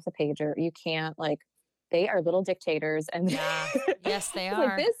can't hand off the pager. You can't they are little dictators. And Yeah. Yes, they I was like,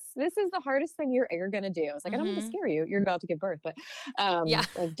 are. this is the hardest thing you're ever going to do. I was like, I don't mean to Mhm. scare you. You're about to give birth, but Yeah.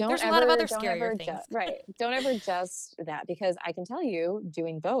 like, don't There's a lot of ever, other don't scarier ever things. right. Don't ever just that because I can tell you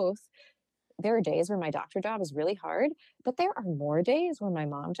doing both, there are days where my doctor job is really hard, but there are more days where my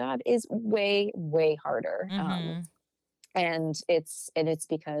mom job is way, way harder. Mhm. And it's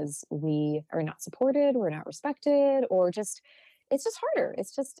because we are not supported, we're not respected, or it's just harder.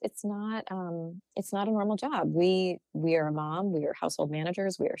 It's not a normal job. We are a mom, we are household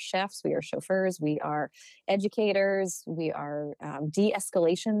managers, we are chefs, we are chauffeurs, we are educators, we are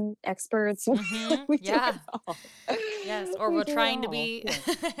de-escalation experts. Mhm. We do it Yeah. all. Yes, or We we're do it trying to all. be Yeah.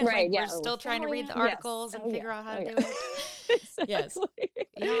 like, Right. we're Yeah. still trying to read the Yes. articles and Oh yeah. figure out how Oh to yeah. do it. Yes. Exactly.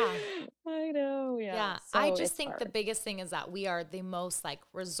 Yeah. I know. Yeah. Yeah. I So just it's think the hard. biggest thing is that we are the most like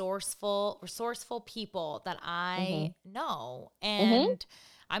resourceful people that Hmm. I know. Hmm. And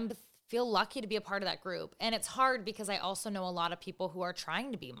I'm feel lucky to be a part of that group. And it's hard because I also know a lot of people who are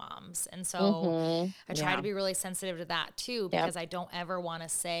trying to be moms. And so Hmm. I try to Yeah. be really sensitive to that too, Yep. because I don't ever want to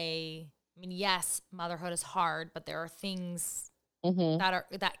say, I mean, yes, motherhood is hard, but there are things Hmm.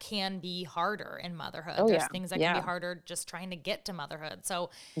 that can be harder in motherhood. Oh There's yeah. things that can be Yeah. harder just trying to get to motherhood. So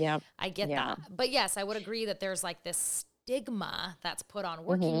Yep. I get Yeah. that. But yes, I would agree that there's like this stigma that's put on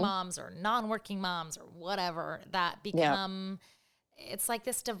working Hmm. moms or non-working moms or whatever that Yep. become it's like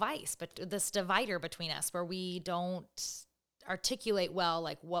this device, but this divider between us where we don't articulate well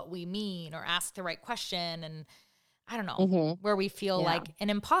like what we mean or ask the right question, and I don't know, Hmm. where we feel Yeah. like an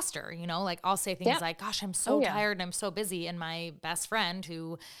imposter, like I'll say things Yep. like, gosh, I'm Oh so yeah. tired and I'm so busy. And my best friend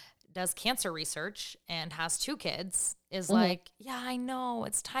who does cancer research and has 2 kids is Hmm. like, yeah, I know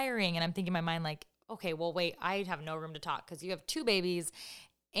it's tiring. And I'm thinking in my mind, like, okay, well, wait, I have no room to talk because you have 2 babies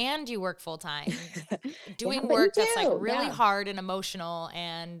and you work full time Yeah. doing But you work that's like do. really Yeah. hard and emotional.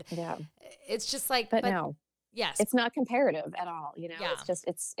 And Yeah. it's just like, But but no, yes, it's not comparative at all. yeah, It's just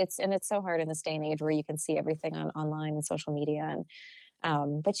and it's so hard in this day and age where you can see everything online and social media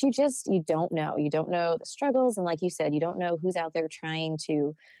and but you don't know the struggles and like you said, you don't know who's out there trying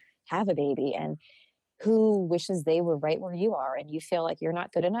to have a baby and who wishes they were right where you are and you feel like you're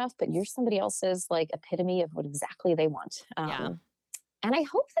not good enough, but you're somebody else's like epitome of what exactly they want. yeah. And I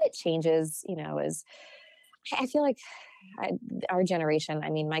hope that it changes, as I feel like I, our generation, I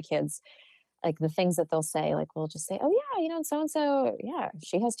mean, my kids, like the things that they'll say, like we'll just say, "Oh yeah, and so, yeah,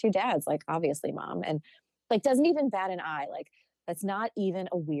 she has 2 dads, like obviously, mom," and like doesn't even bat an eye, like that's not even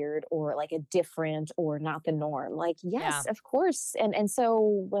a weird or like a different or not the norm. Like, Yeah. yes, of course. And so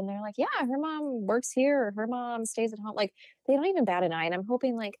when they're like, "Yeah, her mom works here or her mom stays at home," like they don't even bat an eye. And I'm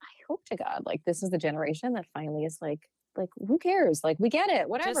hoping, like, I hope to God, like this is the generation that finally is like who cares? Like we get it, Just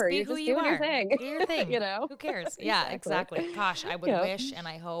whatever. be You're who just you doing your are. thing, Do your thing. you know? Who cares? Yeah, Exactly. exactly. Gosh, I would Yep. wish and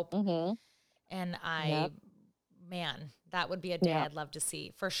I hope, Mm-hmm. and Yep. man, that would be a day Yep. I'd love to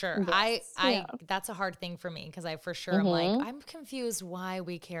see for sure. Yes. Yeah. That's a hard thing for me because I for sure am like, Mm-hmm. I'm confused why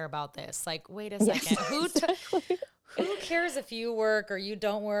we care about this. Like, wait a Yes. second, Exactly. who cares if you work or you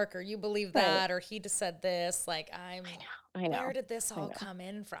don't work or you believe Right. that or he just said this? Like, I know. I know. where did this I all know. come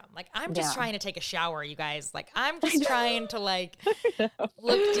in from? Like, I'm just Yeah. trying to take a shower, you guys. Like, I'm I just know. trying to like I know.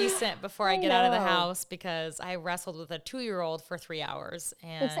 look decent before I I get out of the know. house because I wrestled with a 2-year-old for 3 hours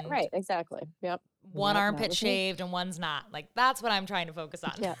and Right. Exactly. Yep. one Yep. That armpit was me. shaved and one's not. Like, that's what I'm trying to focus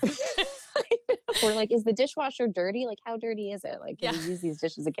on. Yeah. I know. Or like, is the dishwasher dirty? Like, how dirty is it? Like, can Yeah. we use these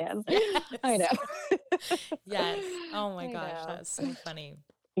dishes again? I Yes. know. Yes. Oh my I gosh, know. that's so funny.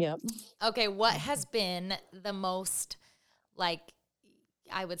 Yep. Okay, what has been the most, like,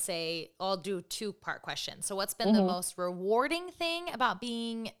 I would say I'll do 2-part question. So what's been the Hmm. most rewarding thing about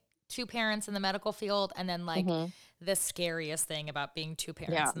being two parents in the medical field, and then like Hmm. the scariest thing about being two Yeah.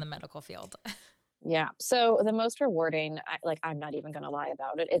 parents in the medical field? Yeah. So the most rewarding, I'm not even going to lie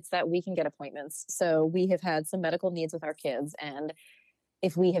about it. It's that we can get appointments. So we have had some medical needs with our kids, and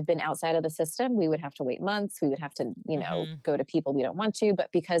if we have been outside of the system, we would have to wait months. We would have to, Hmm. go to people we don't want to.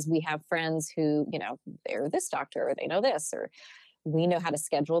 But because we have friends who, they're this doctor or they know this, or we know how to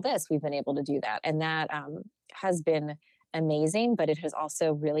schedule this, we've been able to do that. And that has been amazing. But it has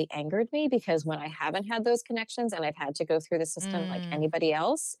also really angered me because when I haven't had those connections and I've had to go through the system like Mm. anybody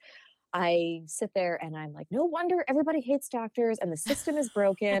else, I sit there and I'm like, no wonder everybody hates doctors and the system is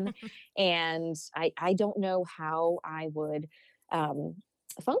broken. And I don't know how I would um,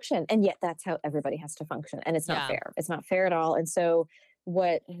 function. And yet that's how everybody has to function. And it's not Yeah. fair. It's not fair at all. And so,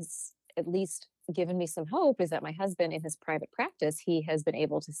 what has at least given me some hope is that my husband, in his private practice, he has been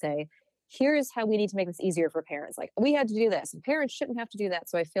able to say, here's how we need to make this easier for parents. Like, we had to do this, and parents shouldn't have to do that.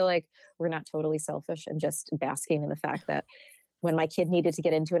 So I feel like we're not totally selfish and just basking in the fact that when my kid needed to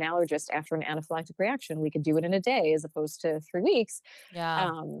get into an allergist after an anaphylactic reaction, we could do it in a day as opposed to 3 weeks.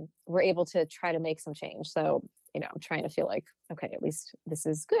 Yeah. We're able to try to make some change. So, I'm trying to feel like, okay, at least this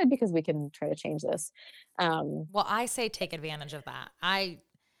is good because we can try to change this. Well, I say take advantage of that.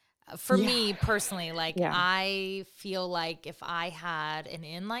 For Yeah. me personally, like Yeah. I feel like if I had an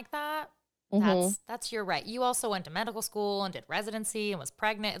in like that, Hmm. that's your right. You also went to medical school and did residency and was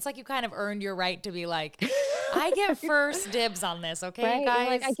pregnant. It's like you kind of earned your right to be like, I get first dibs on this, okay, you Right. You're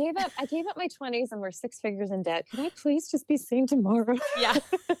like, guys? I gave up my 20s and we're 6 figures in debt. Can I please just be seen tomorrow? Yeah.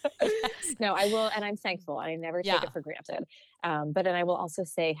 Yes. No, I will. And I'm thankful. I never take Yeah. it for granted. But then I will also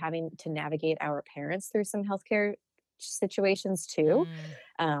say having to navigate our parents through some healthcare situations too.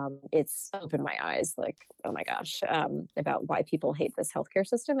 Mm, It's opened my eyes like, oh my gosh, about why people hate this healthcare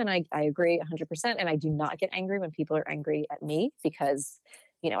system. And I agree 100%. And I do not get angry when people are angry at me because,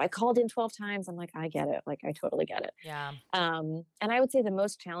 I called in 12 times. I'm like, I get it. Like, I totally get it. yeah. And I would say the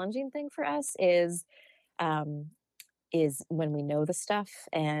most challenging thing for us um, is when we know the stuff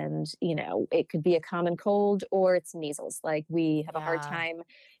and, it could be a common cold or it's measles. Like, we have a hard Yeah. time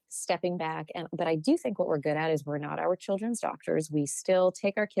stepping back. But I do think what we're good at is we're not our children's doctors. We still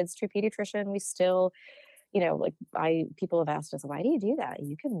take our kids to a pediatrician. We still, like, people have asked us, why do you do that?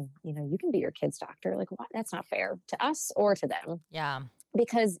 You can be your kid's doctor. Like, what? That's not fair to us or to them, Yeah.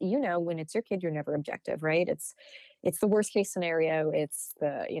 because when it's your kid, you're never objective, right? It's the worst case scenario. It's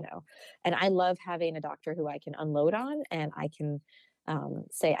and I love having a doctor who I can unload on, and I can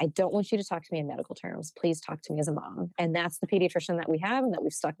say, I don't want you to talk to me in medical terms. Please talk to me as a mom. And that's the pediatrician that we have and that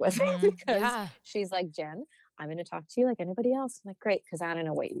we've stuck with Hmm. because Yeah. she's like, Jen, I'm going to talk to you like anybody else. I'm like, great, because I don't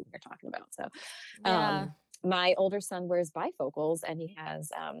know what you're talking about. So Yeah. my older son wears bifocals, and he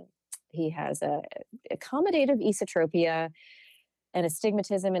has a accommodative esotropia and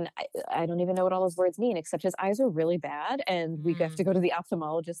astigmatism. And I don't even know what all those words mean, except his eyes are really bad. And we have Mm, to go to the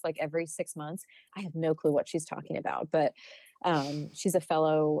ophthalmologist like every 6 months. I have no clue what she's talking about, but she's a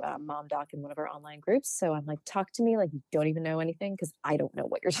fellow mom doc in one of our online groups. So I'm like, talk to me like you don't even know anything, because I don't know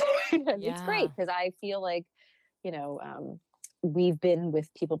what you're saying. And it's yeah. great because I feel like, you know, um, we've been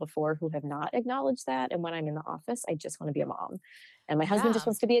with people before who have not acknowledged that. And when I'm in the office, I just want to be a mom. And my husband just Yeah.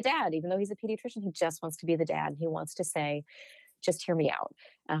 wants to be a dad, even though he's a pediatrician. He just wants to be the dad. And he wants to say, just hear me out,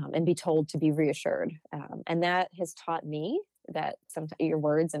 and be told to be reassured. And that has taught me that sometimes your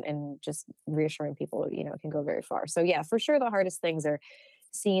words and just reassuring people, can go very far. So yeah, for sure, the hardest things are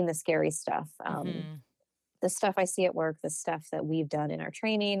seeing the scary stuff, Hmm. the stuff I see at work, the stuff that we've done in our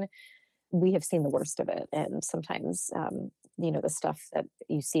training. We have seen the worst of it, and sometimes, the stuff that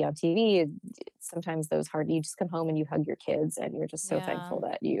you see on TV. Sometimes those hard. You just come home and you hug your kids, and you're just so Yeah. thankful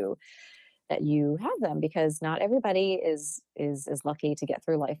that you have them, because not everybody is lucky to get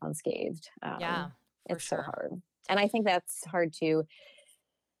through life unscathed. Yeah. For It's so sure. hard, and I think that's hard too.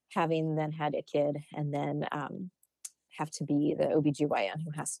 Having then had a kid, and then have to be the OBGYN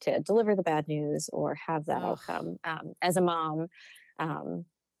who has to deliver the bad news or have that Ugh. outcome. As a mom, um,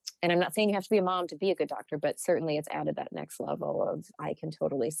 And I'm not saying you have to be a mom to be a good doctor, but certainly it's added that next level of I can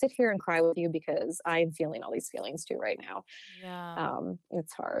totally sit here and cry with you because I'm feeling all these feelings too right now. Yeah.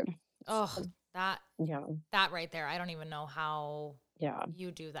 It's hard. It's Oh, hard. that Yeah. that right there. I don't even know how Yeah.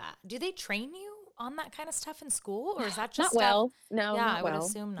 you do that. Do they train you on that kind of stuff in school, or is that just Not stuff? well. No, Yeah, not I would well.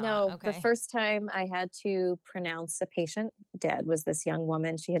 assume not. No, the Okay. first time I had to pronounce a patient dead was this young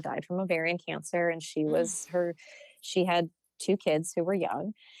woman. She had died from ovarian cancer, and Mm. she had 2 kids who were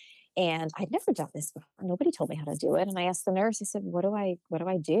young, and I'd never done this before. Nobody told me how to do it, and I asked the nurse, I said, what do I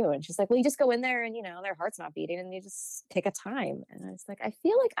do?" And she's like, "Well, you just go in there and, their heart's not beating, and you just take a time." And I was like, "I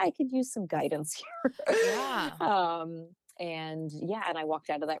feel like I could use some guidance here." Yeah. And yeah, and I walked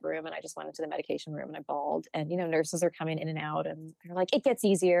out of that room and I just went into the medication room and I bawled. And nurses are coming in and out and they're like, "It gets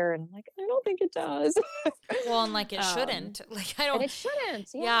easier." And I'm like, "I don't think it does." Well, and like it um, shouldn't. Like I and don't. it shouldn't,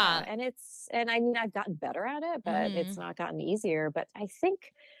 yeah. Yeah. And I mean, I've gotten better at it, but it's Hmm. not gotten easier. But I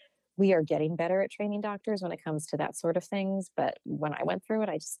think we are getting better at training doctors when it comes to that sort of things. But when I went through it,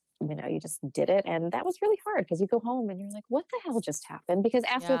 I just, you just did it. And that was really hard because you go home and you're like, what the hell just happened? Because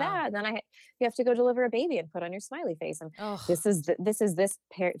after Yeah. that, you have to go deliver a baby and put on your smiley face. And Oh. this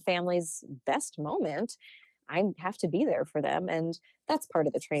family's best moment. I have to be there for them. And that's part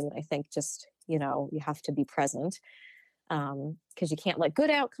of the training. I think just, you have to be present, because you can't let good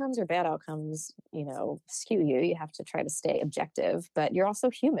outcomes or bad outcomes, skew you. You have to try to stay objective, but you're also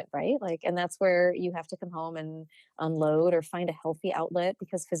human, right? Like, and that's where you have to come home and unload or find a healthy outlet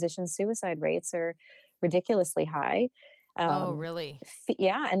because physician suicide rates are ridiculously high. Oh, Um, really?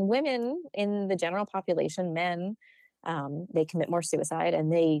 yeah, and women in the general population, men, they commit more suicide and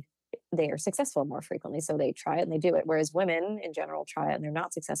they are successful more frequently. So they try it and they do it. Whereas women in general try it and they're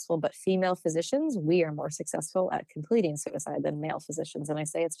not successful. But female physicians, we are more successful at completing suicide than male physicians. And I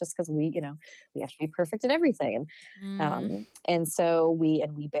say it's just because we have to be perfect at everything. Mm. And so we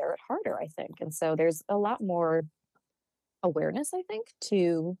bear it harder, I think. And so there's a lot more awareness, I think,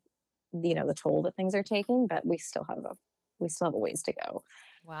 to the toll that things are taking, but we still have a ways to go,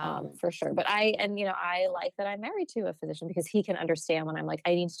 Wow. for sure. But I like that I'm married to a physician because he can understand when I'm like,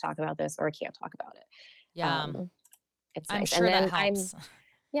 I need to talk about this or I can't talk about it. Yeah. It's I'm nice. And sure that then I'm, helps.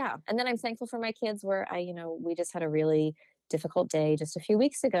 yeah. And then I'm thankful for my kids where we just had a really difficult day just a few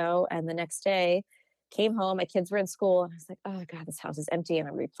weeks ago. And the next day came home, my kids were in school and I was like, oh God, this house is empty and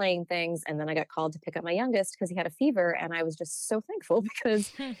I'm replaying things. And then I got called to pick up my youngest because he had a fever. And I was just so thankful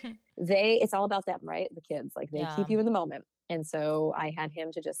because it's all about them, right? The kids, like they Yeah. keep you in the moment. And so I had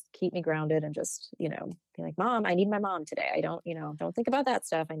him to just keep me grounded and just, be like, Mom, I need my mom today. I don't think about that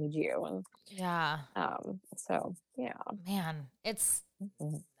stuff. I need you. And Yeah. so yeah. Man, it's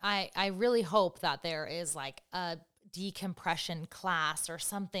Mhm. I really hope that there is like a decompression class or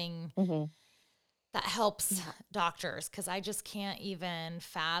something Mhm. that helps Yeah. doctors because I just can't even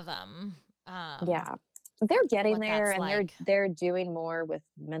fathom Yeah. They're getting what there that's and they're like. they're doing more with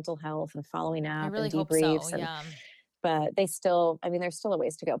mental health and following I up really and hope so. debriefs and Yeah. but there's still a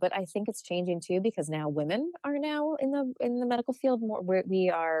ways to go. But I think it's changing too because now women are now in the medical field more.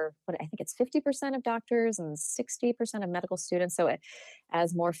 We are, what I think it's 50% of doctors and 60% of medical students. So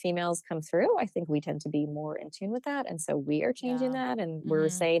as more females come through, I think we tend to be more in tune with that, and so we are changing Yeah. that, and we're Hmm.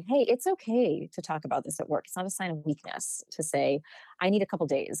 saying, hey, it's okay to talk about this at work. It's not a sign of weakness to say I need a couple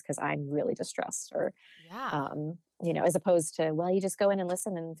days because I'm really distressed, or Yeah. as opposed to, well, you just go in and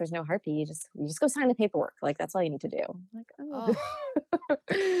listen and if there's no heartbeat, you just go sign the paperwork. Like that's all you need to do. I'm like, Oh,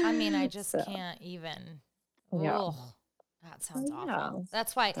 I mean, I oh. just So can't even. yeah. Oh, that sounds Yeah. awful.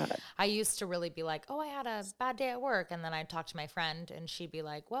 That's why But I used to really be like, oh, I had a bad day at work. And then I'd talk to my friend and she'd be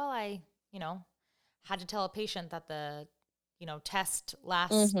like, well, I, had to tell a patient that the, test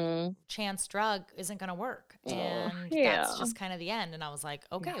last mhm. chance drug isn't going to work. Oh, And that's yeah. just kind of the end. And I was like,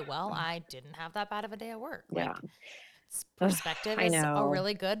 Yeah. okay, well, I didn't have that bad of a day at work. Yeah. Like, Ugh, perspective I is a know.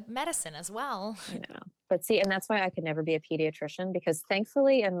 really good medicine as well. I know. But see, and that's why I could never be a pediatrician because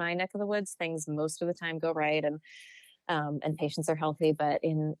thankfully in my neck of the woods, things most of the time go right and patients are healthy. But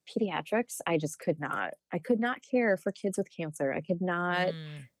in pediatrics, I could not care for kids with cancer.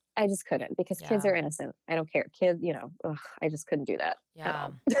 Mm, I just couldn't because kids yeah. are innocent. I don't care. Kids, ugh, I just couldn't do that at Yeah.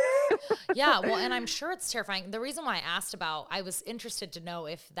 all. Yeah, well, and I'm sure it's terrifying. The reason why I asked about, I was interested to know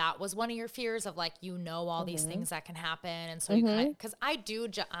if that was one of your fears of like, all these Mhm. things that can happen. And so you kind Mhm. of, cause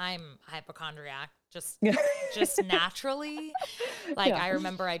I'm hypochondriac just, Yeah. just naturally. Like Yeah. I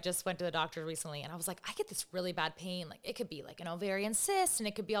remember I just went to the doctor recently and I was like, I get this really bad pain. Like it could be like an ovarian cyst and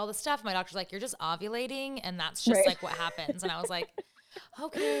it could be all this stuff. My doctor's like, you're just ovulating and that's just Right. like what happens. And I was like,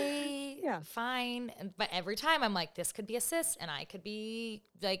 okay, Yeah. fine. But every time I'm like, this could be a cyst and I could be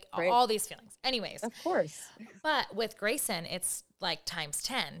like Right. all these feelings. Anyways, Of course. but with Grayson, it's like times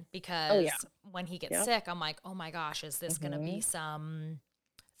 10 Oh, yeah. because when he gets Yep. sick, I'm like, oh my gosh, is this going to be Mhm. some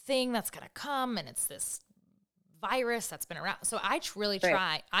thing that's going to come and it's this virus that's been around. So I really Right.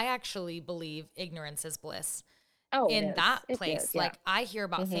 try. I actually believe ignorance is bliss Oh, it in is. that It place. is, yeah. Like I hear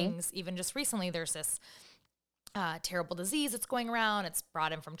about Mhm. things, even just recently, there's this terrible disease that's going around. It's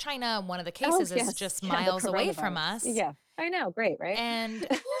brought in from China. One of the Oh, cases is yes. just Yeah, the miles away from coronavirus. us. Yeah. I know. Great, right?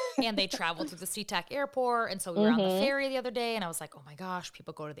 And they traveled through the SeaTac airport. And so we were on the Mhm. ferry the other day and I was like, oh my gosh,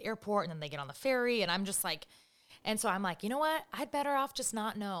 people go to the airport and then they get on the ferry. And I'm just like, and so I'm like, you know what? I'd better off just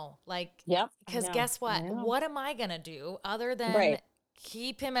not know. Like, Yep. I because know. guess I what? know. What am I going to do other than Right.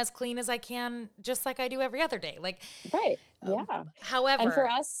 keep him as clean as I can, just like I do every other day? Like, Right. Yeah. And for however,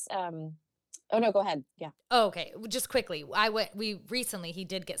 us, oh no, go ahead. Yeah. oh, okay, just quickly, he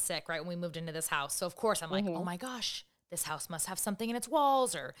did get sick right when we moved into this house. So of course I'm like, oh Mhm. my gosh, this house must have something in its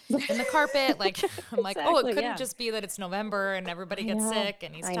walls or in the carpet. Like I'm like, oh, it Exactly, couldn't yeah. just be that it's November and everybody I gets know. sick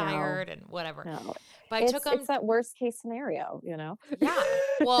and he's I know. tired and whatever. No. But I took It's him, that worst case scenario, you know? yeah.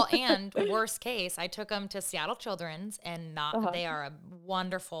 Well, and worst case, I took him to Seattle Children's and Uh-huh. they are a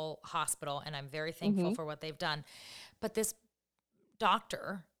wonderful hospital and I'm very thankful Mhm. for what they've done. But this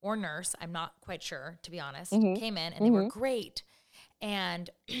doctor or nurse, I'm not quite sure, to be honest, Mhm. came in and they were Mhm. great. And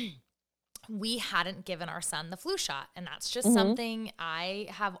we hadn't given our son the flu shot. And that's just Mhm. something I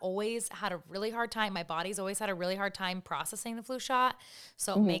have always had a really hard time. My body's always had a really hard time processing the flu shot.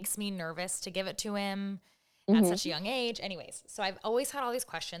 So it Mhm. makes me nervous to give it to him at Mhm. such a young age. Anyways, so I've always had all these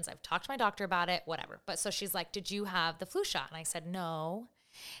questions. I've talked to my doctor about it, whatever. But so she's like, did you have the flu shot? And I said, no.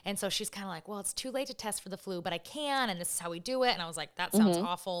 And so she's kind of like, well, it's too late to test for the flu, but I can. And this is how we do it. And I was like, that sounds Mhm.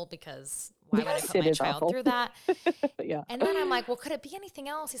 awful because why would I Yes, put it my is child awful. through that? Yeah. And then I'm like, well, could it be anything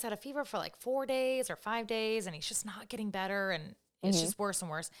else? He's had a fever for like 4 days or 5 days and he's just not getting better. And it's Mhm. just worse and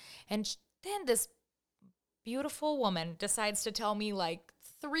worse. And then this beautiful woman decides to tell me like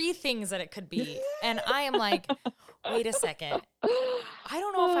 3 things that it could be. And I am like, wait a second. I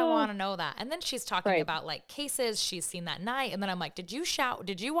don't know if I want to know that. And then she's talking Right. about like cases she's seen that night. And then I'm like, did you shout?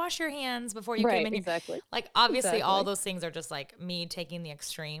 Did you wash your hands before you came Right, in here? exactly. Like, obviously, all Exactly. those things are just like me taking the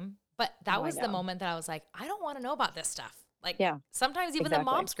extreme. But Oh, that I was the know. moment that I was like, I don't want to know about this stuff. Like, Yeah, sometimes even the exactly.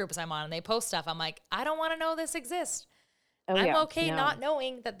 moms groups I'm on and they post stuff, I'm like, I don't want to know this exists. Oh, I'm yeah. okay No. not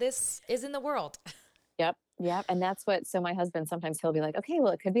knowing that this is in the world. Yep. Yep. And that's what, so my husband sometimes he'll be like, okay,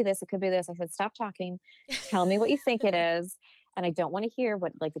 well, it could be this, it could be this. I said, stop talking. Tell me what you think it is. And I don't want to hear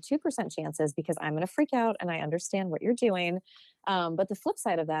what like the 2% chance is because I'm going to freak out and I understand what you're doing. But the flip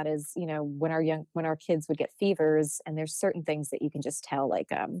side of that is, you know, when our kids would get fevers and there's certain things that you can just tell, like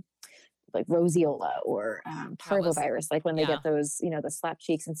roseola or That was, parvovirus, like when they yeah. get those, you know, the slap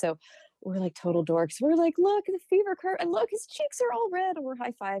cheeks. And so we're like total dorks. We're like, look, the fever curve, and look, his cheeks are all red. And we're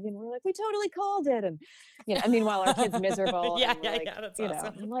high fiving. We're like, we totally called it. And, you know, I mean, while our kid's miserable, Yeah, and we're yeah, like, yeah. That's you know,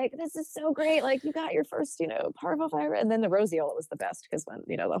 awesome. I'm like, this is so great. Like, you got your first, you know, parvovirus. And then the roseola was the best because when,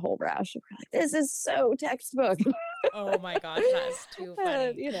 you know, the whole rash, we're like, this is so textbook. Oh my gosh, that's too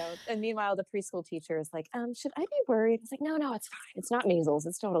funny. You know, and meanwhile, the preschool teacher is like, should I be worried? It's like, no, it's fine. It's not measles.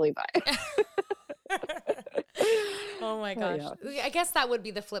 It's totally fine. Oh my gosh. Yeah. I guess that would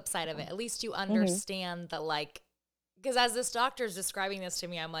be the flip side of it. At least you understand the like, because as this doctor is describing this to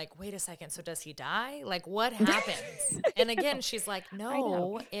me, I'm like, wait a second. So does he die? Like, what happens? And again, she's like,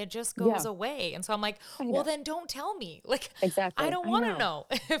 no, it just goes Yeah. away. And so I'm like, I well, know. then don't tell me. Like, Exactly. I don't I want to know. know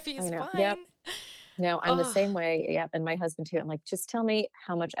if he's I know. fine. Yep. No, I'm the Oh, same way. Yeah. And my husband too. I'm like, just tell me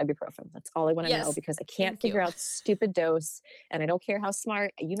how much ibuprofen. That's all I want to know yes. because I can't Thank you. figure out stupid dose. And I don't care how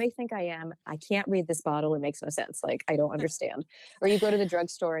smart you may think I am. I can't read this bottle. It makes no sense. Like, I don't understand. Or you go to the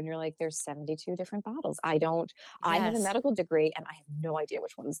drugstore and you're like, there's 72 different bottles. I have a Yes. medical degree and I have no idea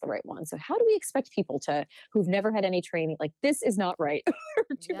which one is the right one. So how do we expect people who've never had any training, like, this is not right?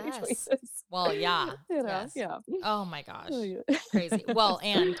 Too many Yes. choices. Well, yeah. You know? Yes. Yeah. Oh my gosh. Oh, yeah. Crazy. Well,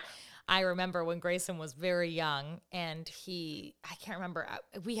 and I remember when Grayson was very young and I can't remember,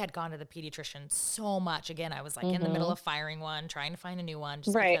 we had gone to the pediatrician so much. Again, I was like in the middle of firing one, trying to find a new one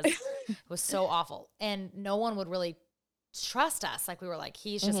just Right. because it was so awful. And no one would really trust us. Like we were like,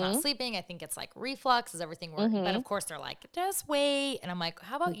 he's just not sleeping. I think it's like reflux. Is everything working? But of course they're like, just wait. And I'm like,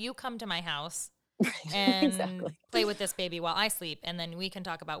 how about you come to my house and Exactly. play with this baby while I sleep, and then we can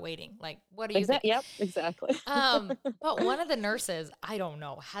talk about waiting. Like, what do you think? Yep, exactly. But one of the nurses, I don't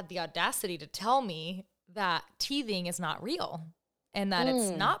know, had the audacity to tell me that teething is not real and that it's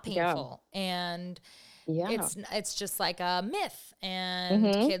not Yeah. painful. And Yeah. It's just like a myth, and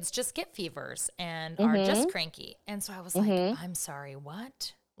Mhm. kids just get fevers and are just Mhm. cranky. And so I was like, Mhm. I'm sorry,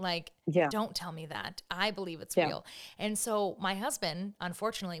 what? Like, Yeah. don't tell me that. I believe it's Yeah. real. And so my husband,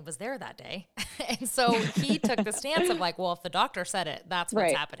 unfortunately, was there that day. And so he took the stance of like, well, if the doctor said it, that's what's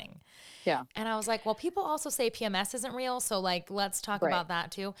Right. happening. Yeah. And I was like, well, people also say PMS isn't real. So, like, let's talk Right. about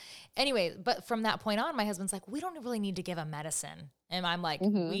that too. Anyway, but from that point on, my husband's like, we don't really need to give a medicine. And I'm like,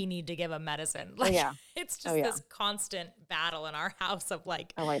 Mhm. we need to give a medicine. Oh, Like, yeah. it's Oh, just yeah. this constant battle in our house of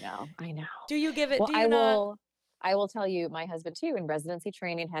like, Oh, I know. I know. do you give it? Well, Do you not? I will tell you, my husband too, in residency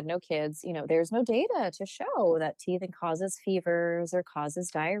training, had no kids. There's no data to show that teething causes fevers or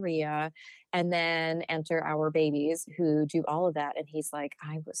causes diarrhea. And then enter our babies who do all of that. And he's like,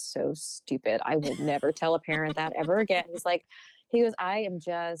 I was so stupid. I will never tell a parent that ever again. He goes, I am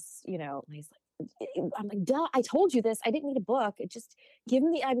just, he's like, I'm like, duh, I told you this. I didn't need a book. It just give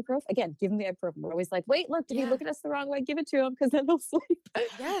him the ibuprofen. Again, give him the ibuprofen. We're always like, wait, look, did he Yeah. look at us the wrong way? Give it to him because then he'll sleep.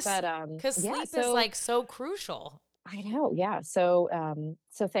 Yes. But Because yeah, sleep is so like so crucial. I know, yeah. So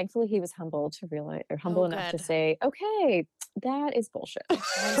thankfully he was humble to realize, or humble Oh, enough to good. say, okay, that is bullshit.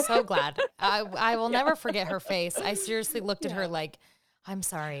 I'm so glad. I will Yeah. never forget her face. I seriously looked at her Yeah. like, I'm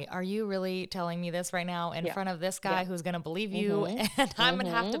sorry. Are you really telling me this right now in Yeah. front of this Yeah. guy who's going to believe you Mhm. and I'm going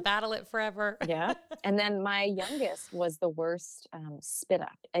to have to Mhm. battle it forever? Yeah. And then my youngest was the worst spit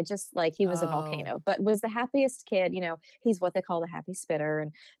up. I just like he was a Oh. volcano, but was the happiest kid. He's what they call the happy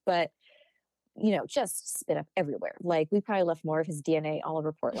spitter, but just spit up everywhere. Like we probably left more of his DNA all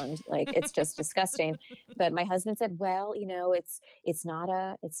over Portland. Like it's just disgusting. But my husband said, well, it's not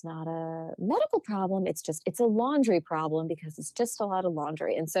a medical problem. It's a laundry problem because it's just a lot of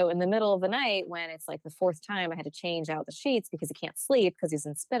laundry. And so in the middle of the night, when it's like the fourth time I had to change out the sheets because he can't sleep because he's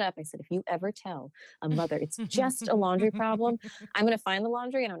in spit up, I said, if you ever tell a mother it's just a laundry problem, I'm going to find the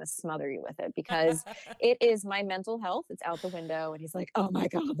laundry and I'm going to smother you with it because it is my mental health. It's out the window. And he's like, oh my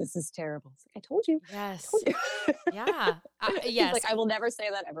God, this is terrible. It's like, I told you. I told Yes. you. Yeah. He's like, Yes. I will never say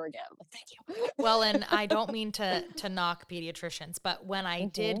that ever again. I'm like, thank you. Well, and I don't mean to knock pediatricians, but when I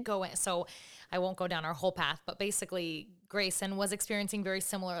did Hmm. go in, so I won't go down our whole path, but basically Grayson was experiencing very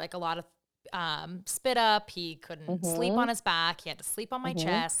similar, like a lot of spit up. He couldn't sleep Hmm. on his back. He had to sleep on my Hmm.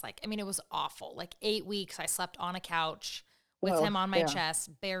 chest. Like, I mean, it was awful. Like 8 weeks, I slept on a couch with Oh, him on my yeah.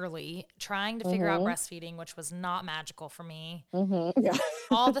 chest, barely trying to figure out Hmm. breastfeeding, which was not magical for me. Hmm. Yeah.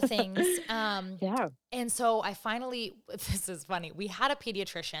 All the things. Yeah. And so I finally, this is funny. We had a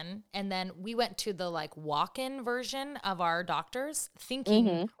pediatrician and then we went to the like walk-in version of our doctors thinking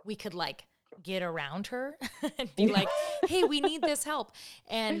Hmm. we could like get around her and be Yeah. like, hey, we need this help.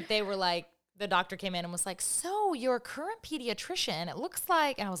 And they were like, the doctor came in and was like, so your current pediatrician, it looks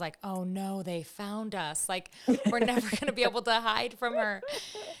like, and I was like, oh no, they found us. Like, we're never going to be able to hide from her.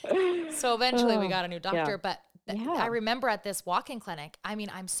 So eventually we Oh, got a new yeah. doctor, but I Yeah. remember at this walk-in clinic, I mean,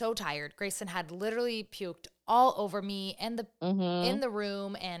 I'm so tired. Grayson had literally puked all over me and in Hmm. the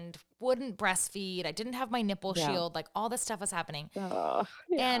room and wouldn't breastfeed. I didn't have my nipple Yeah. shield. Like all this stuff was happening. Oh,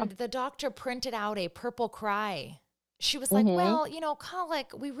 yeah. And the doctor printed out a purple cry. She was like, Hmm. well,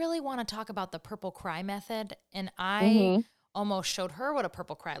 colic, we really want to talk about the purple cry method. And I Hmm. almost showed her what a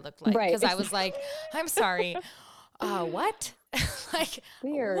purple cry looked like Right. because I was Exactly. like, I'm sorry, what? Like,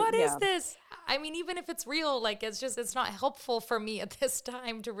 Weird. what is Yeah. this? I mean, even if it's real, like, it's not helpful for me at this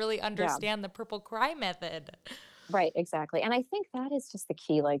time to really Yeah. understand the purple cry method. Right, exactly. And I think that is just the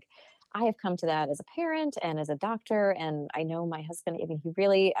key. Like, I have come to that as a parent and as a doctor. And I know my husband, I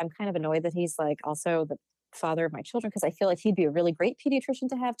mean, I'm kind of annoyed that he's like also the father of my children because I feel like he'd be a really great pediatrician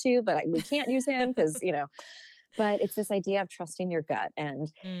to have too, but we can't use him but it's this idea of trusting your gut.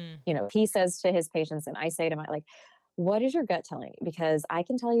 And, Mm, he says to his patients, and I say to my, like, what is your gut telling you? Because I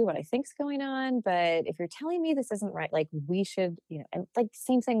can tell you what I think's going on, but if you're telling me this isn't right, like we should, and like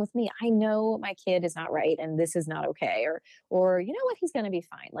same thing with me. I know my kid is not right and this is not okay. Or you know what, he's gonna be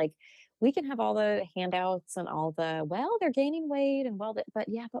fine. Like we can have all the handouts and all the, well, they're gaining weight and but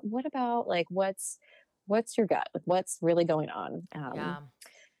yeah, but what about like what's your gut? Like what's really going on? yeah.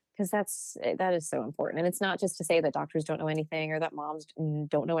 Because that is so important, and it's not just to say that doctors don't know anything or that moms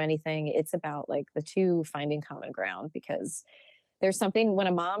don't know anything. It's about like the two finding common ground, because there's something when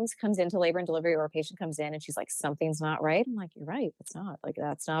a mom comes into labor and delivery or a patient comes in and she's like, something's not right. I'm like, you're right, it's not, like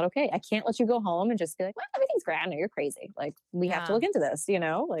that's not okay. I can't let you go home and just be like, well, everything's grand. No, you're crazy. Like we have to Yeah. look into this,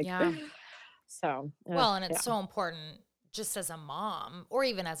 like Yeah. so Well, and it's yeah. so important just as a mom or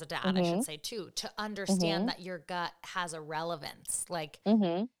even as a dad, I should Mhm. say too, to understand Mhm. that your gut has a relevance. Like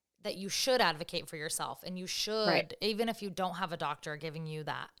Mhm. that you should advocate for yourself and you Right. should, even if you don't have a doctor giving you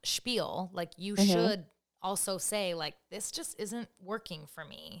that spiel, like you Mhm. should also say like, this just isn't working for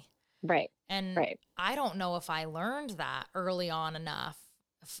me. Right. And Right. I don't know if I learned that early on enough.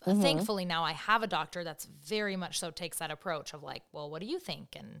 Mhm. Thankfully now I have a doctor that's very much so takes that approach of like, well, what do you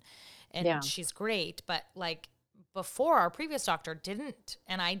think? And Yeah. she's great, but like before our previous doctor didn't,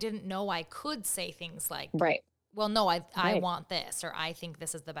 and I didn't know I could say things like, Right. well, no, I Right. want this, or I think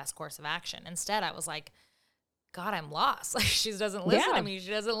this is the best course of action. Instead, I was like, God, I'm lost. Like she doesn't listen to Yeah. me. She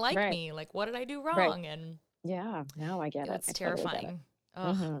doesn't like Right. me. Like, what did I do Right. wrong? And Yeah. No, I get it. it's I totally get it. terrifying.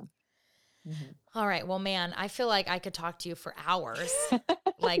 Ugh. Mhm. Mhm. All right. Well, man, I feel like I could talk to you for hours,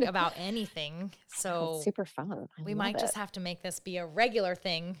 like about anything. I know, it's So super fun. I we love might it. just have to make this be a regular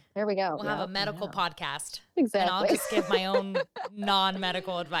thing. There we go. We'll have a Yep. I medical know. podcast and I'll Exactly. just give my own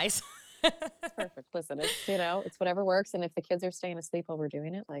non-medical advice. It's perfect. Listen, it's whatever works. And if the kids are staying asleep while we're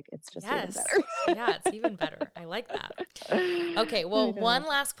doing it, like it's just even Yes. better. Yeah, it's even better. I like that. Okay, I well, know. one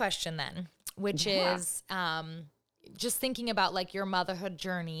last question then, which Yeah. is just thinking about like your motherhood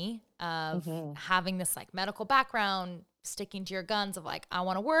journey of Hmm. having this like medical background, sticking to your guns of like, I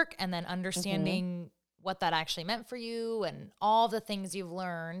want to work, and then Hmm. understanding what that actually meant for you and all the things you've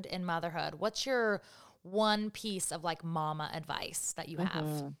learned in motherhood. What's your one piece of like mama advice that you have?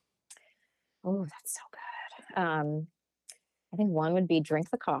 Hmm. Oh, that's so good. I think one would be drink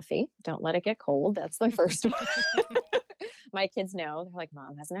the coffee. Don't let it get cold. That's the first one. My kids know. They're like,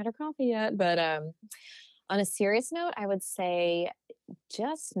 Mom hasn't had her coffee yet. But on a serious note, I would say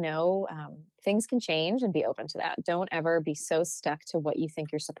just know things can change and be open to that. Don't ever be so stuck to what you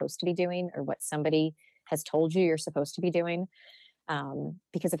think you're supposed to be doing or what somebody has told you you're supposed to be doing.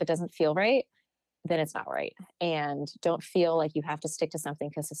 Because if it doesn't feel right, then it's not right. And don't feel like you have to stick to something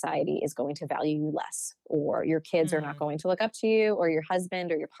because society is going to value you less, or your kids are not Mm, going to look up to you, or your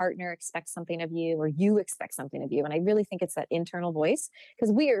husband or your partner expects something of you, or you expect something of you. And I really think it's that internal voice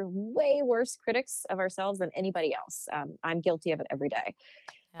because we are way worse critics of ourselves than anybody else. I'm guilty of it every day.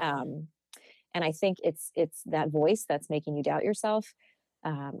 yeah. Um, and I think it's that voice that's making you doubt yourself,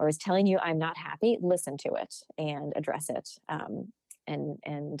 or is telling you I'm not happy. Listen to it and address it,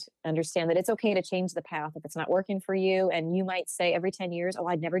 and understand that it's okay to change the path if it's not working for you. And you might say every 10 years, oh,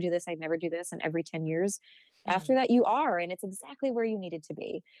 I'd never do this, I'd never do this. And every 10 years Hmm. after that, you are, and it's exactly where you needed to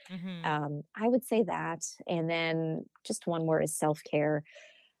be. Mm-hmm. I would say that. And then just one more is self-care.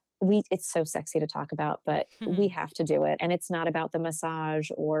 It's so sexy to talk about, but we have to do it. And it's not about the massage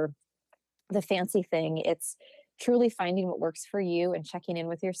or the fancy thing. It's truly finding what works for you and checking in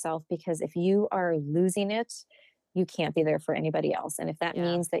with yourself, because if you are losing it, you can't be there for anybody else. And if that Yeah.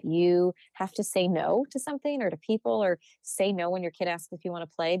 means that you have to say no to something or to people, or say no when your kid asks if you want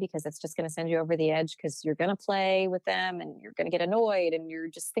to play because it's just going to send you over the edge because you're going to play with them and you're going to get annoyed and you're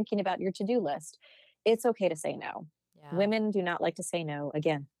just thinking about your to-do list, it's okay to say no. Yeah. Women do not like to say no,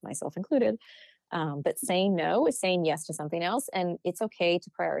 again, myself included. But saying no is saying yes to something else. And it's okay to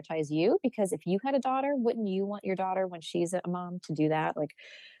prioritize you, because if you had a daughter, wouldn't you want your daughter when she's a mom to do that? Like,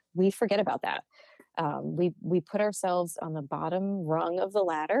 we forget about that. We put ourselves on the bottom rung of the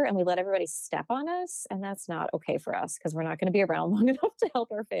ladder and we let everybody step on us. And that's not okay for us, because we're not going to be around long enough to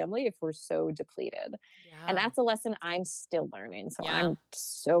help our family if we're so depleted. And Yeah. that's a lesson I'm still learning. So Yeah. I'm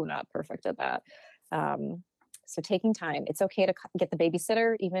so not perfect at that. Um, so taking time, it's okay to get the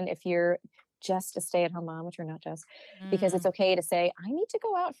babysitter, even if you're just a stay-at-home mom, which you're not just, because it's Mm, okay to say, I need to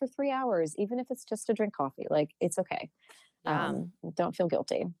go out for 3 hours, even if it's just to drink coffee. Like, it's okay. yeah. Don't feel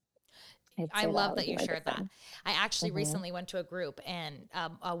guilty. I'd I say that love would that be you my big shared that. thing. I actually Hmm. recently went to a group and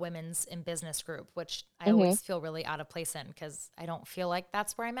a women's in business group, which I Hmm. always feel really out of place in because I don't feel like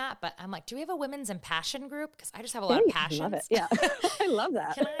that's where I'm at. But I'm like, do we have a women's in passion group? Because I just have a lot of I love it. passions. Yeah. I love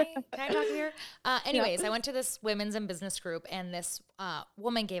that. Can I talk here? Yeah. Anyways, I went to this women's in business group, and this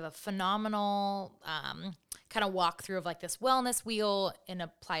woman gave a phenomenal kind of walkthrough of like this wellness wheel and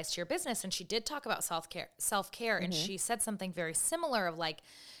applies to your business. And she did talk about self care, and Hmm. she said something very similar of like,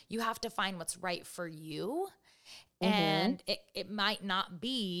 you have to find what's right for you. Hmm. And it might not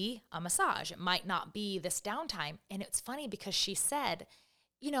be a massage. It might not be this downtime. And it's funny because she said,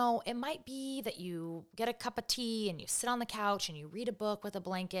 it might be that you get a cup of tea and you sit on the couch and you read a book with a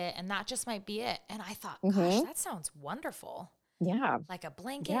blanket, and that just might be it. And I thought, gosh, Hmm. that sounds wonderful. Yeah. Like a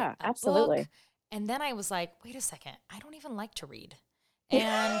blanket, Yeah. a book. Absolutely. And then I was like, wait a second, I don't even like to read.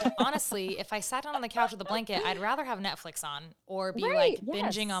 And Yeah. honestly, if I sat down on the couch with a blanket, I'd rather have Netflix on or be Right. like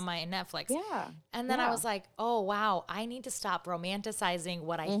binging on Yes. my Netflix. Yeah. And then I Yeah. was like, oh, wow, I need to stop romanticizing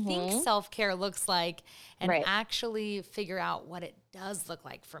what I think Hmm. self care looks like and Right. actually figure out what it does look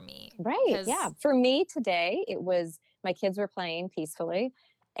like for me. Right. Yeah. Because, For me today, it was my kids were playing peacefully.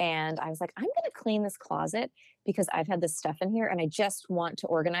 And I was like, I'm going to clean this closet because I've had this stuff in here and I just want to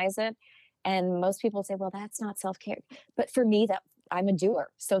organize it. And most people say, well, that's not self care. But for me, that I'm a doer.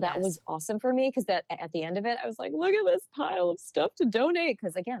 So that was awesome for me, because that at the end of it, I was like, look at this pile of stuff to donate.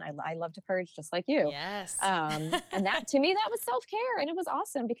 Because again, I love to purge just like you. Yes. And that, to me, that was self-care. And it was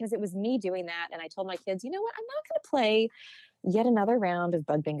awesome because it was me doing that. And I told my kids, you know what, I'm not going to play yet another round of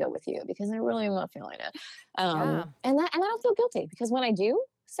bug bingo with you because I really am not feeling it. And I don't feel guilty, because when I do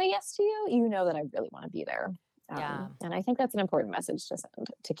say yes to you, you know that I really want to be there. And I think that's an important message to send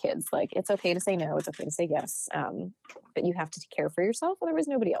to kids. Like, it's okay to say no. It's okay to say yes. But you have to care for yourself. Otherwise,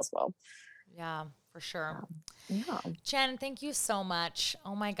 nobody else will. Yeah, for sure. Jen, thank you so much.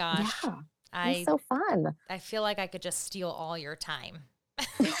 Oh my gosh. It's so fun. I feel like I could just steal all your time.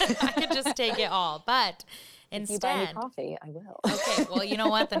 I could just take it all. But instead, if you buy me coffee, I will. Okay. Well, you know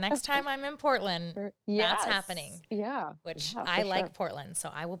what? The next time I'm in Portland, that's happening. Yeah. Which I like Portland.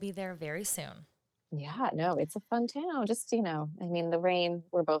 So I will be there very soon. Yeah, no, it's a fun town. Just, I mean, the rain,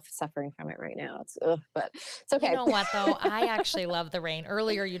 we're both suffering from it right now. But it's okay. You know what, though? I actually love the rain.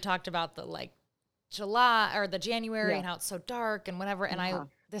 Earlier, you talked about the July or the January and how it's so dark and whatever. And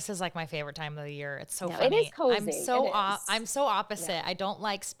this is like my favorite time of the year. It's so funny. It is cozy. I'm so opposite. Yeah. I don't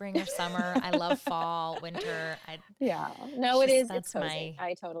like spring or summer. I love fall, winter. It's cozy.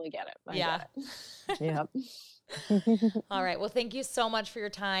 I totally get it. Get it. Yeah. All right. Well, thank you so much for your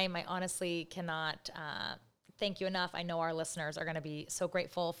time. I honestly cannot thank you enough. I know our listeners are going to be so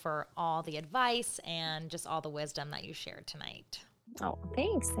grateful for all the advice and just all the wisdom that you shared tonight. Oh,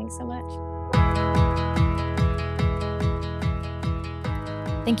 thanks. Thanks so much.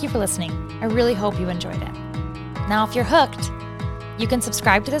 Thank you for listening. I really hope you enjoyed it. Now, if you're hooked, you can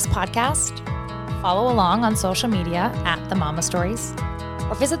subscribe to this podcast, follow along on social media at The Mama Stories,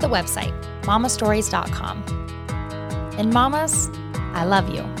 or visit the website, mamastories.com. And mamas, I love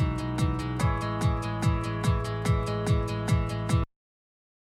you.